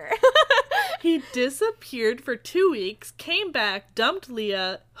motherfucker. He disappeared for 2 weeks, came back, dumped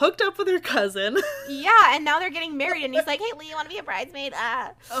Leah, hooked up with her cousin. Yeah, and now they're getting married, and he's like, hey, Leah, you want to be a bridesmaid?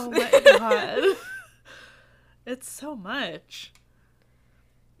 Oh, my God. It's so much.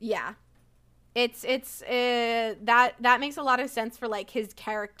 Yeah, it's that makes a lot of sense for like his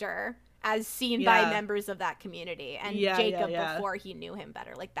character as seen by members of that community and Jacob before he knew him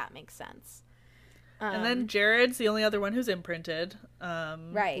better. Like that makes sense. And then Jared's the only other one who's imprinted.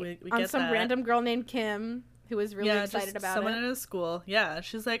 Right. We on some random girl named Kim who was really excited about someone in his school. Yeah,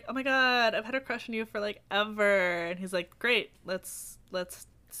 she's like, oh my god, I've had a crush on you for like ever, and he's like, great, let's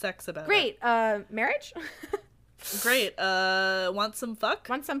sex about it. Great, marriage. Great. Want some fuck?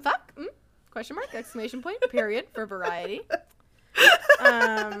 Want some fuck? Question mark, exclamation point, period, for variety.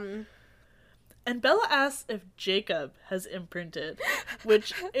 And Bella asks if Jacob has imprinted,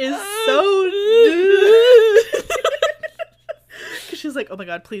 which is so... Because she's like, oh my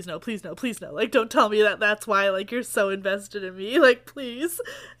god, please no, please no, please no. Like, don't tell me that that's why, like, you're so invested in me. Like, please.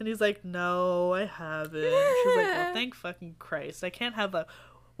 And he's like, no, I haven't. She's like, well, thank fucking Christ. I can't have a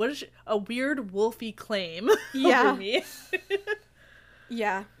weird wolfy claim over me.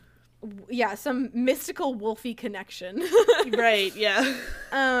 Yeah, some mystical wolfy connection. Right, yeah.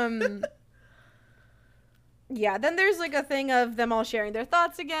 Yeah, then there's like a thing of them all sharing their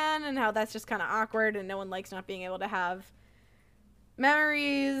thoughts again and how that's just kind of awkward and no one likes not being able to have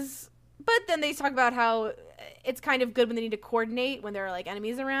memories. But then they talk about how it's kind of good when they need to coordinate when there are like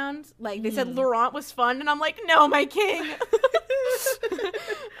enemies around. Like they said Laurent was fun, and I'm like, no, my king.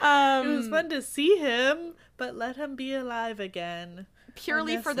 It was fun to see him, but let him be alive again.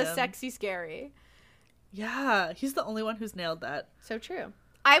 Purely for the sexy scary. Yeah, he's the only one who's nailed that. So true.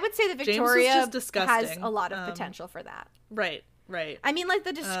 I would say that Victoria has a lot of Um, potential for that. Right. I mean, like,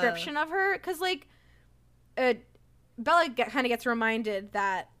 the description of her, because, like, Bella kind of gets reminded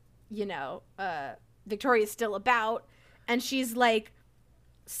that, you know, Victoria's still about, and she's, like,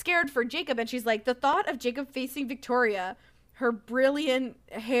 scared for Jacob, and she's like, the thought of Jacob facing Victoria, her brilliant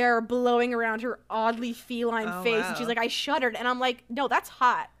hair blowing around her oddly feline face, and she's like, I shuddered, and I'm like, no, that's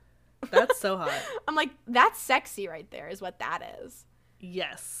hot. That's so hot. I'm like, that's sexy right there, is what that is.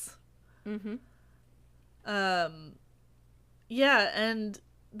 Yes. Mm-hmm. Yeah, and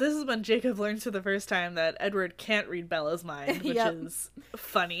this is when Jacob learns for the first time that Edward can't read Bella's mind, which is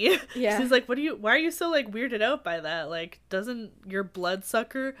funny. Yeah. He's like, why are you so, like, weirded out by that? Like, doesn't your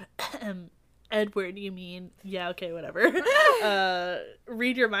bloodsucker, Edward, you mean? Yeah, okay, whatever.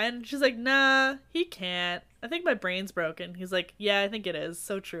 Read your mind? And she's like, nah, he can't. I think my brain's broken. He's like, yeah, I think it is.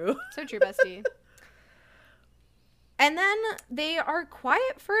 So true. So true, bestie. And then they are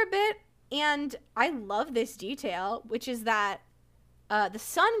quiet for a bit, and I love this detail, which is that the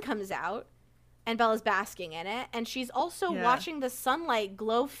sun comes out, and Bella's basking in it, and she's also watching the sunlight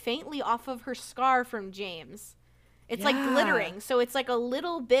glow faintly off of her scar from James. It's like glittering, so it's like a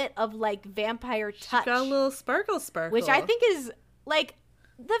little bit of like vampire touch. She's got a little sparkle, which I think is like,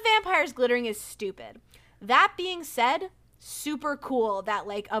 the vampire's glittering is stupid. That being said, super cool that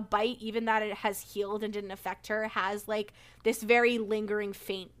like a bite, even that it has healed and didn't affect her, has like this very lingering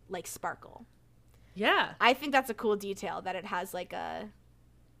faint like sparkle. Yeah, I think that's a cool detail that it has like a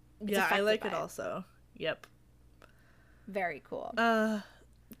I like it also. Yep, very cool.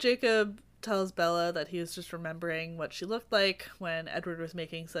 Jacob tells Bella that he was just remembering what she looked like when Edward was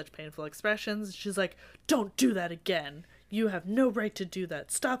making such painful expressions. She's like, don't do that again, you have no right to do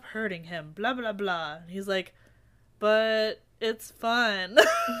that, stop hurting him, blah blah blah. And he's like, but it's fun.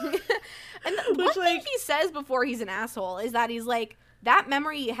 And one thing he says before he's an asshole is that he's like, that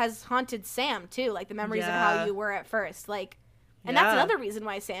memory has haunted Sam too, like the memories of how you were at first, like, and that's another reason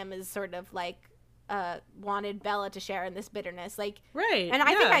why Sam is sort of like wanted Bella to share in this bitterness, like, right. And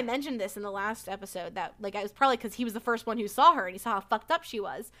I think I mentioned this in the last episode that like it was probably because he was the first one who saw her and he saw how fucked up she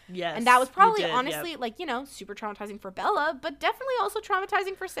was. Yes, and that was probably honestly like, you know, super traumatizing for Bella, but definitely also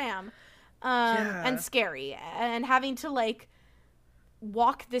traumatizing for Sam. And scary, and having to like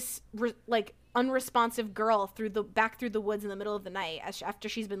walk this like unresponsive girl through the woods in the middle of the night after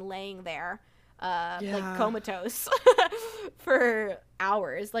she's been laying there like comatose for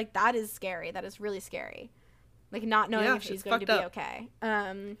hours. Like, that is scary. That is really scary, like not knowing if she's going to be okay.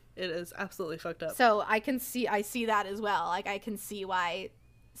 It is absolutely fucked up. So I see that as well. Like, I can see why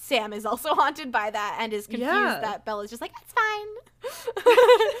Sam is also haunted by that and is confused that Bella's just like, it's fine.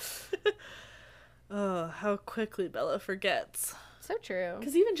 Oh, how quickly Bella forgets. So true.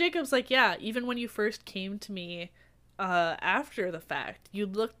 Because even Jacob's like, yeah, even when you first came to me after the fact, you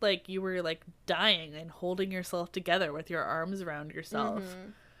looked like you were like dying and holding yourself together with your arms around yourself. Mm-hmm.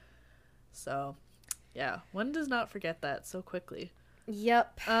 So, yeah, one does not forget that so quickly.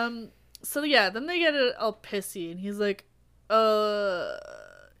 Yep. So yeah, then they get all pissy, and he's like,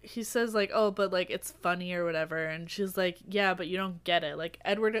 he says like, oh, but like it's funny or whatever, and she's like, yeah, but you don't get it. Like,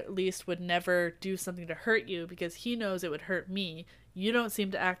 Edward at least would never do something to hurt you because he knows it would hurt me. You don't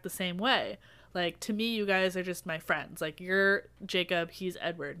seem to act the same way. Like, to me, you guys are just my friends. Like, you're Jacob, he's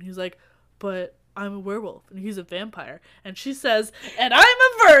Edward. And he's like, but I'm a werewolf and he's a vampire. And she says, and I'm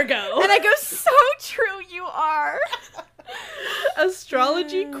a Virgo. And I go, so true, you are.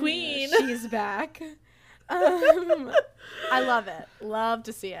 Astrology queen. She's back. I love it. Love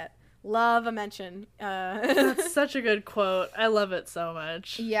to see it. Love a mention. That's such a good quote. I love it so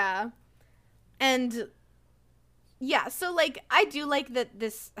much. Yeah. And yeah, so like, I do like that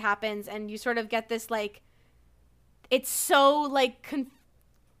this happens and you sort of get this like, it's so like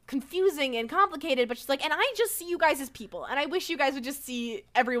confusing and complicated, but she's like, and I just see you guys as people, and I wish you guys would just see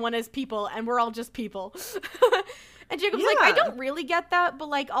everyone as people, and we're all just people. And Jacob's like, I don't really get that, but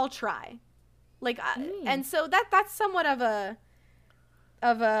like, I'll try. Like, and so that's somewhat of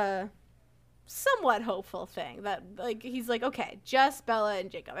a somewhat hopeful thing that like, he's like, okay, just Bella and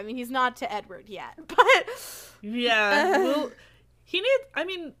Jacob. I mean, he's not to Edward yet, but yeah, well, I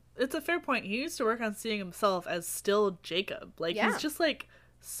mean, it's a fair point. He needs to work on seeing himself as still Jacob. Like, he's just like,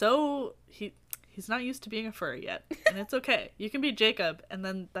 so he's not used to being a furry yet, and it's okay. You can be Jacob, and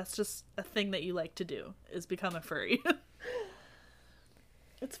then that's just a thing that you like to do, is become a furry.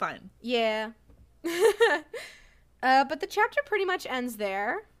 It's fine. Yeah. But the chapter pretty much ends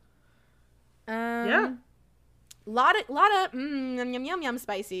there. Yeah. Lot of yum yum yum yum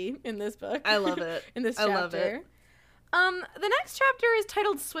spicy in this book. I love it. In this I chapter. love it. The next chapter is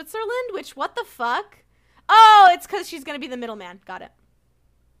titled Switzerland, which what the fuck? Oh, it's because she's gonna be the middleman. Got it.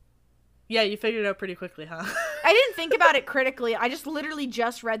 Yeah, you figured it out pretty quickly, huh? I didn't think about it critically. I just literally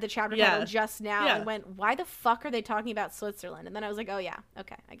just read the chapter title just now and went, why the fuck are they talking about Switzerland? And then I was like, oh yeah,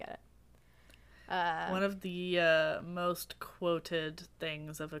 okay, I get it. One of the most quoted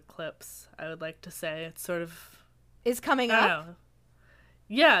things of Eclipse, I would like to say. It's sort of... Is coming I don't up. know.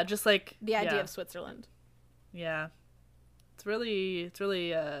 Yeah, just like... The idea of Switzerland. Yeah. It's really,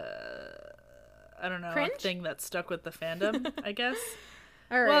 I don't know, Cringe? a thing that stuck with the fandom, I guess.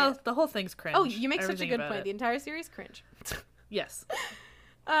 All right. Well, the whole thing's cringe. Oh, you make such a Everything good about point. it. The entire series, cringe. Yes.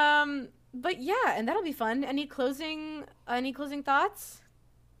 But yeah, and that'll be fun. Any closing thoughts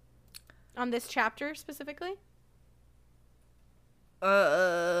on this chapter specifically? You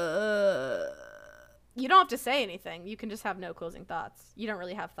don't have to say anything. You can just have no closing thoughts. You don't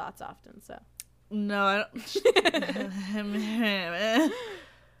really have thoughts often, so. No, I don't.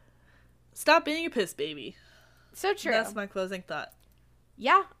 Stop being a piss baby. So true. That's my closing thought.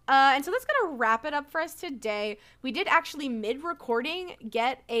 Yeah. And so that's going to wrap it up for us today. We did actually, mid-recording,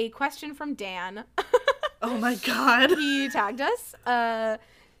 get a question from Dan. Oh my god. He tagged us.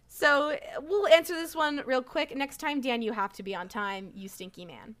 So we'll answer this one real quick. Next time, Dan, you have to be on time, you stinky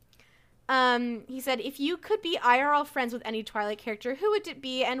man. He said, if you could be IRL friends with any Twilight character, who would it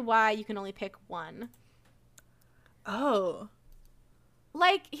be and why? You can only pick one. Oh.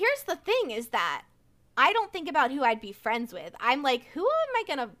 Like, here's the thing is that I don't think about who I'd be friends with. I'm like, who am I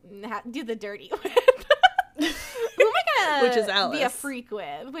going to do the dirty with? Who am I going Which is to Alice. be a freak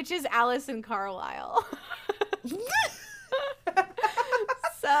with? Which is Alice and Carlisle.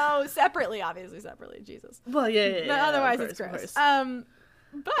 So, obviously separately, Jesus. Well, yeah. But otherwise, of it's course, gross.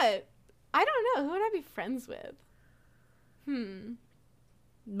 But I don't know. Who would I be friends with?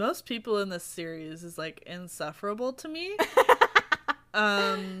 Most people in this series is like insufferable to me.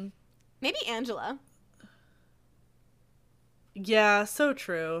 Maybe Angela. Yeah, so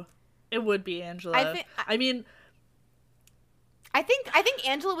true. It would be Angela. I mean, I think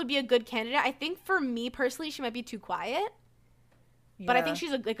Angela would be a good candidate. I think for me personally, she might be too quiet. But I think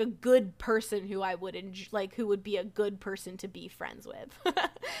she's a good person who I would who would be a good person to be friends with.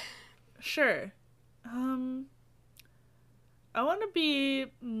 Sure. I want to be.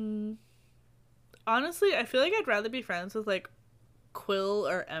 Honestly, I feel like I'd rather be friends with like Quill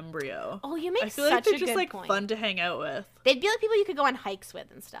or Embryo. Oh, you make I feel such like they're a just good like point. fun to hang out with. They'd be like people you could go on hikes with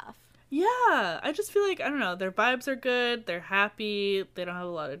and stuff. Yeah, I just feel like I don't know. Their vibes are good. They're happy. They don't have a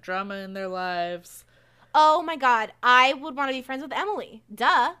lot of drama in their lives. Oh my god, I would want to be friends with Emily.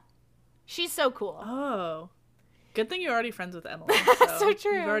 Duh. She's so cool. Oh. Good thing you're already friends with Emily. So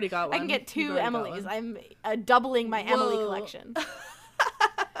true. You've already got one. I can get two You've already got Emilys. one. I'm doubling my Emily Whoa. collection. Just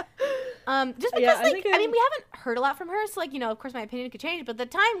because, Yeah, I like, think I mean, we haven't heard a lot from her, so, like, you know, of course my opinion could change, but the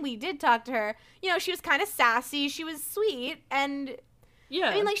time we did talk to her, you know, she was kind of sassy, she was sweet, and, Yeah.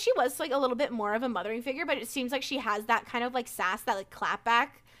 I mean, like, she was, like, a little bit more of a mothering figure, but it seems like she has that kind of, like, sass, that, like, clapback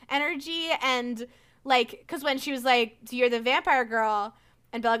energy, and, like, because when she was like, so you're the vampire girl,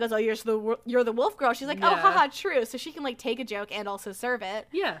 and Bella goes, oh, you're the wolf girl, she's like, oh, Yeah. haha, true, so she can, like, take a joke and also serve it.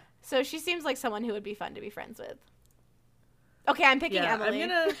 Yeah. So she seems like someone who would be fun to be friends with. Okay, I'm picking Yeah, Emily.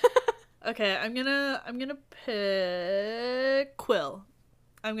 I'm gonna pick Quill.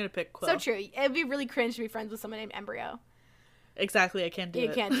 I'm gonna pick Quill. So true. It'd be really cringe to be friends with someone named Embryo. Exactly, I can't do it.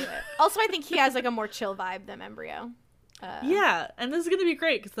 You can't do it. Also, I think he has like a more chill vibe than Embryo. Yeah, and this is gonna be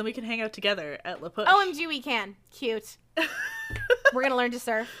great because then we can hang out together at La Push. OMG, we can. Cute. We're gonna learn to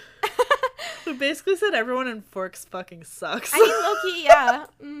surf. We basically said everyone in Forks fucking sucks. I mean, low-key, yeah.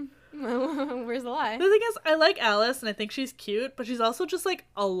 Where's the lie? The thing is, I like Alice and I think she's cute, but she's also just like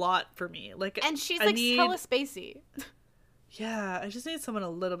a lot for me. Like, And she's I like need... hella spacey. Yeah, I just need someone a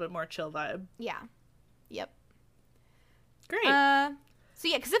little bit more chill vibe. Yeah. Yep. Great. So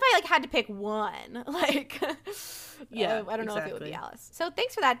yeah, because if I like had to pick one, like, Yeah, I don't know if it would be exactly. Alice. So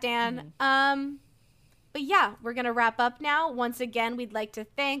thanks for that, Dan. But yeah, we're gonna wrap up now. Once again, we'd like to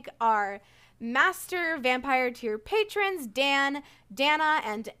thank our Master Vampire Tier patrons, Dan, Dana,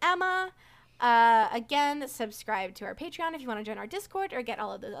 and Emma. Again, subscribe to our Patreon if you want to join our Discord or get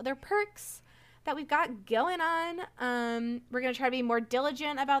all of those other perks that we've got going on. We're going to try to be more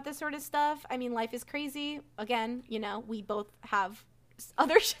diligent about this sort of stuff. I mean, life is crazy. Again, you know, we both have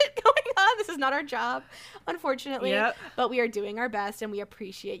other shit going on. This is not our job, unfortunately. Yep. But we are doing our best, and we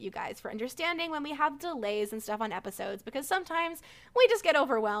appreciate you guys for understanding when we have delays and stuff on episodes, because sometimes we just get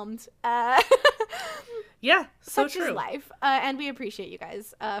overwhelmed. Yeah, so Such true. is life. And we appreciate you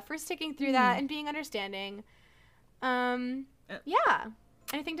guys for sticking through that and being understanding. Yeah.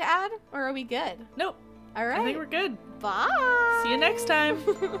 Anything to add, or are we good? Nope. All right. I think we're good. Bye. See you next time.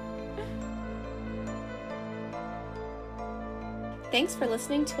 Thanks for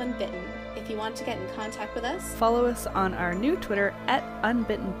listening to Unbitten. If you want to get in contact with us, Follow us on our new Twitter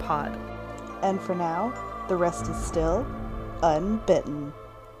 @UnbittenPod. And for now, the rest is still unbitten.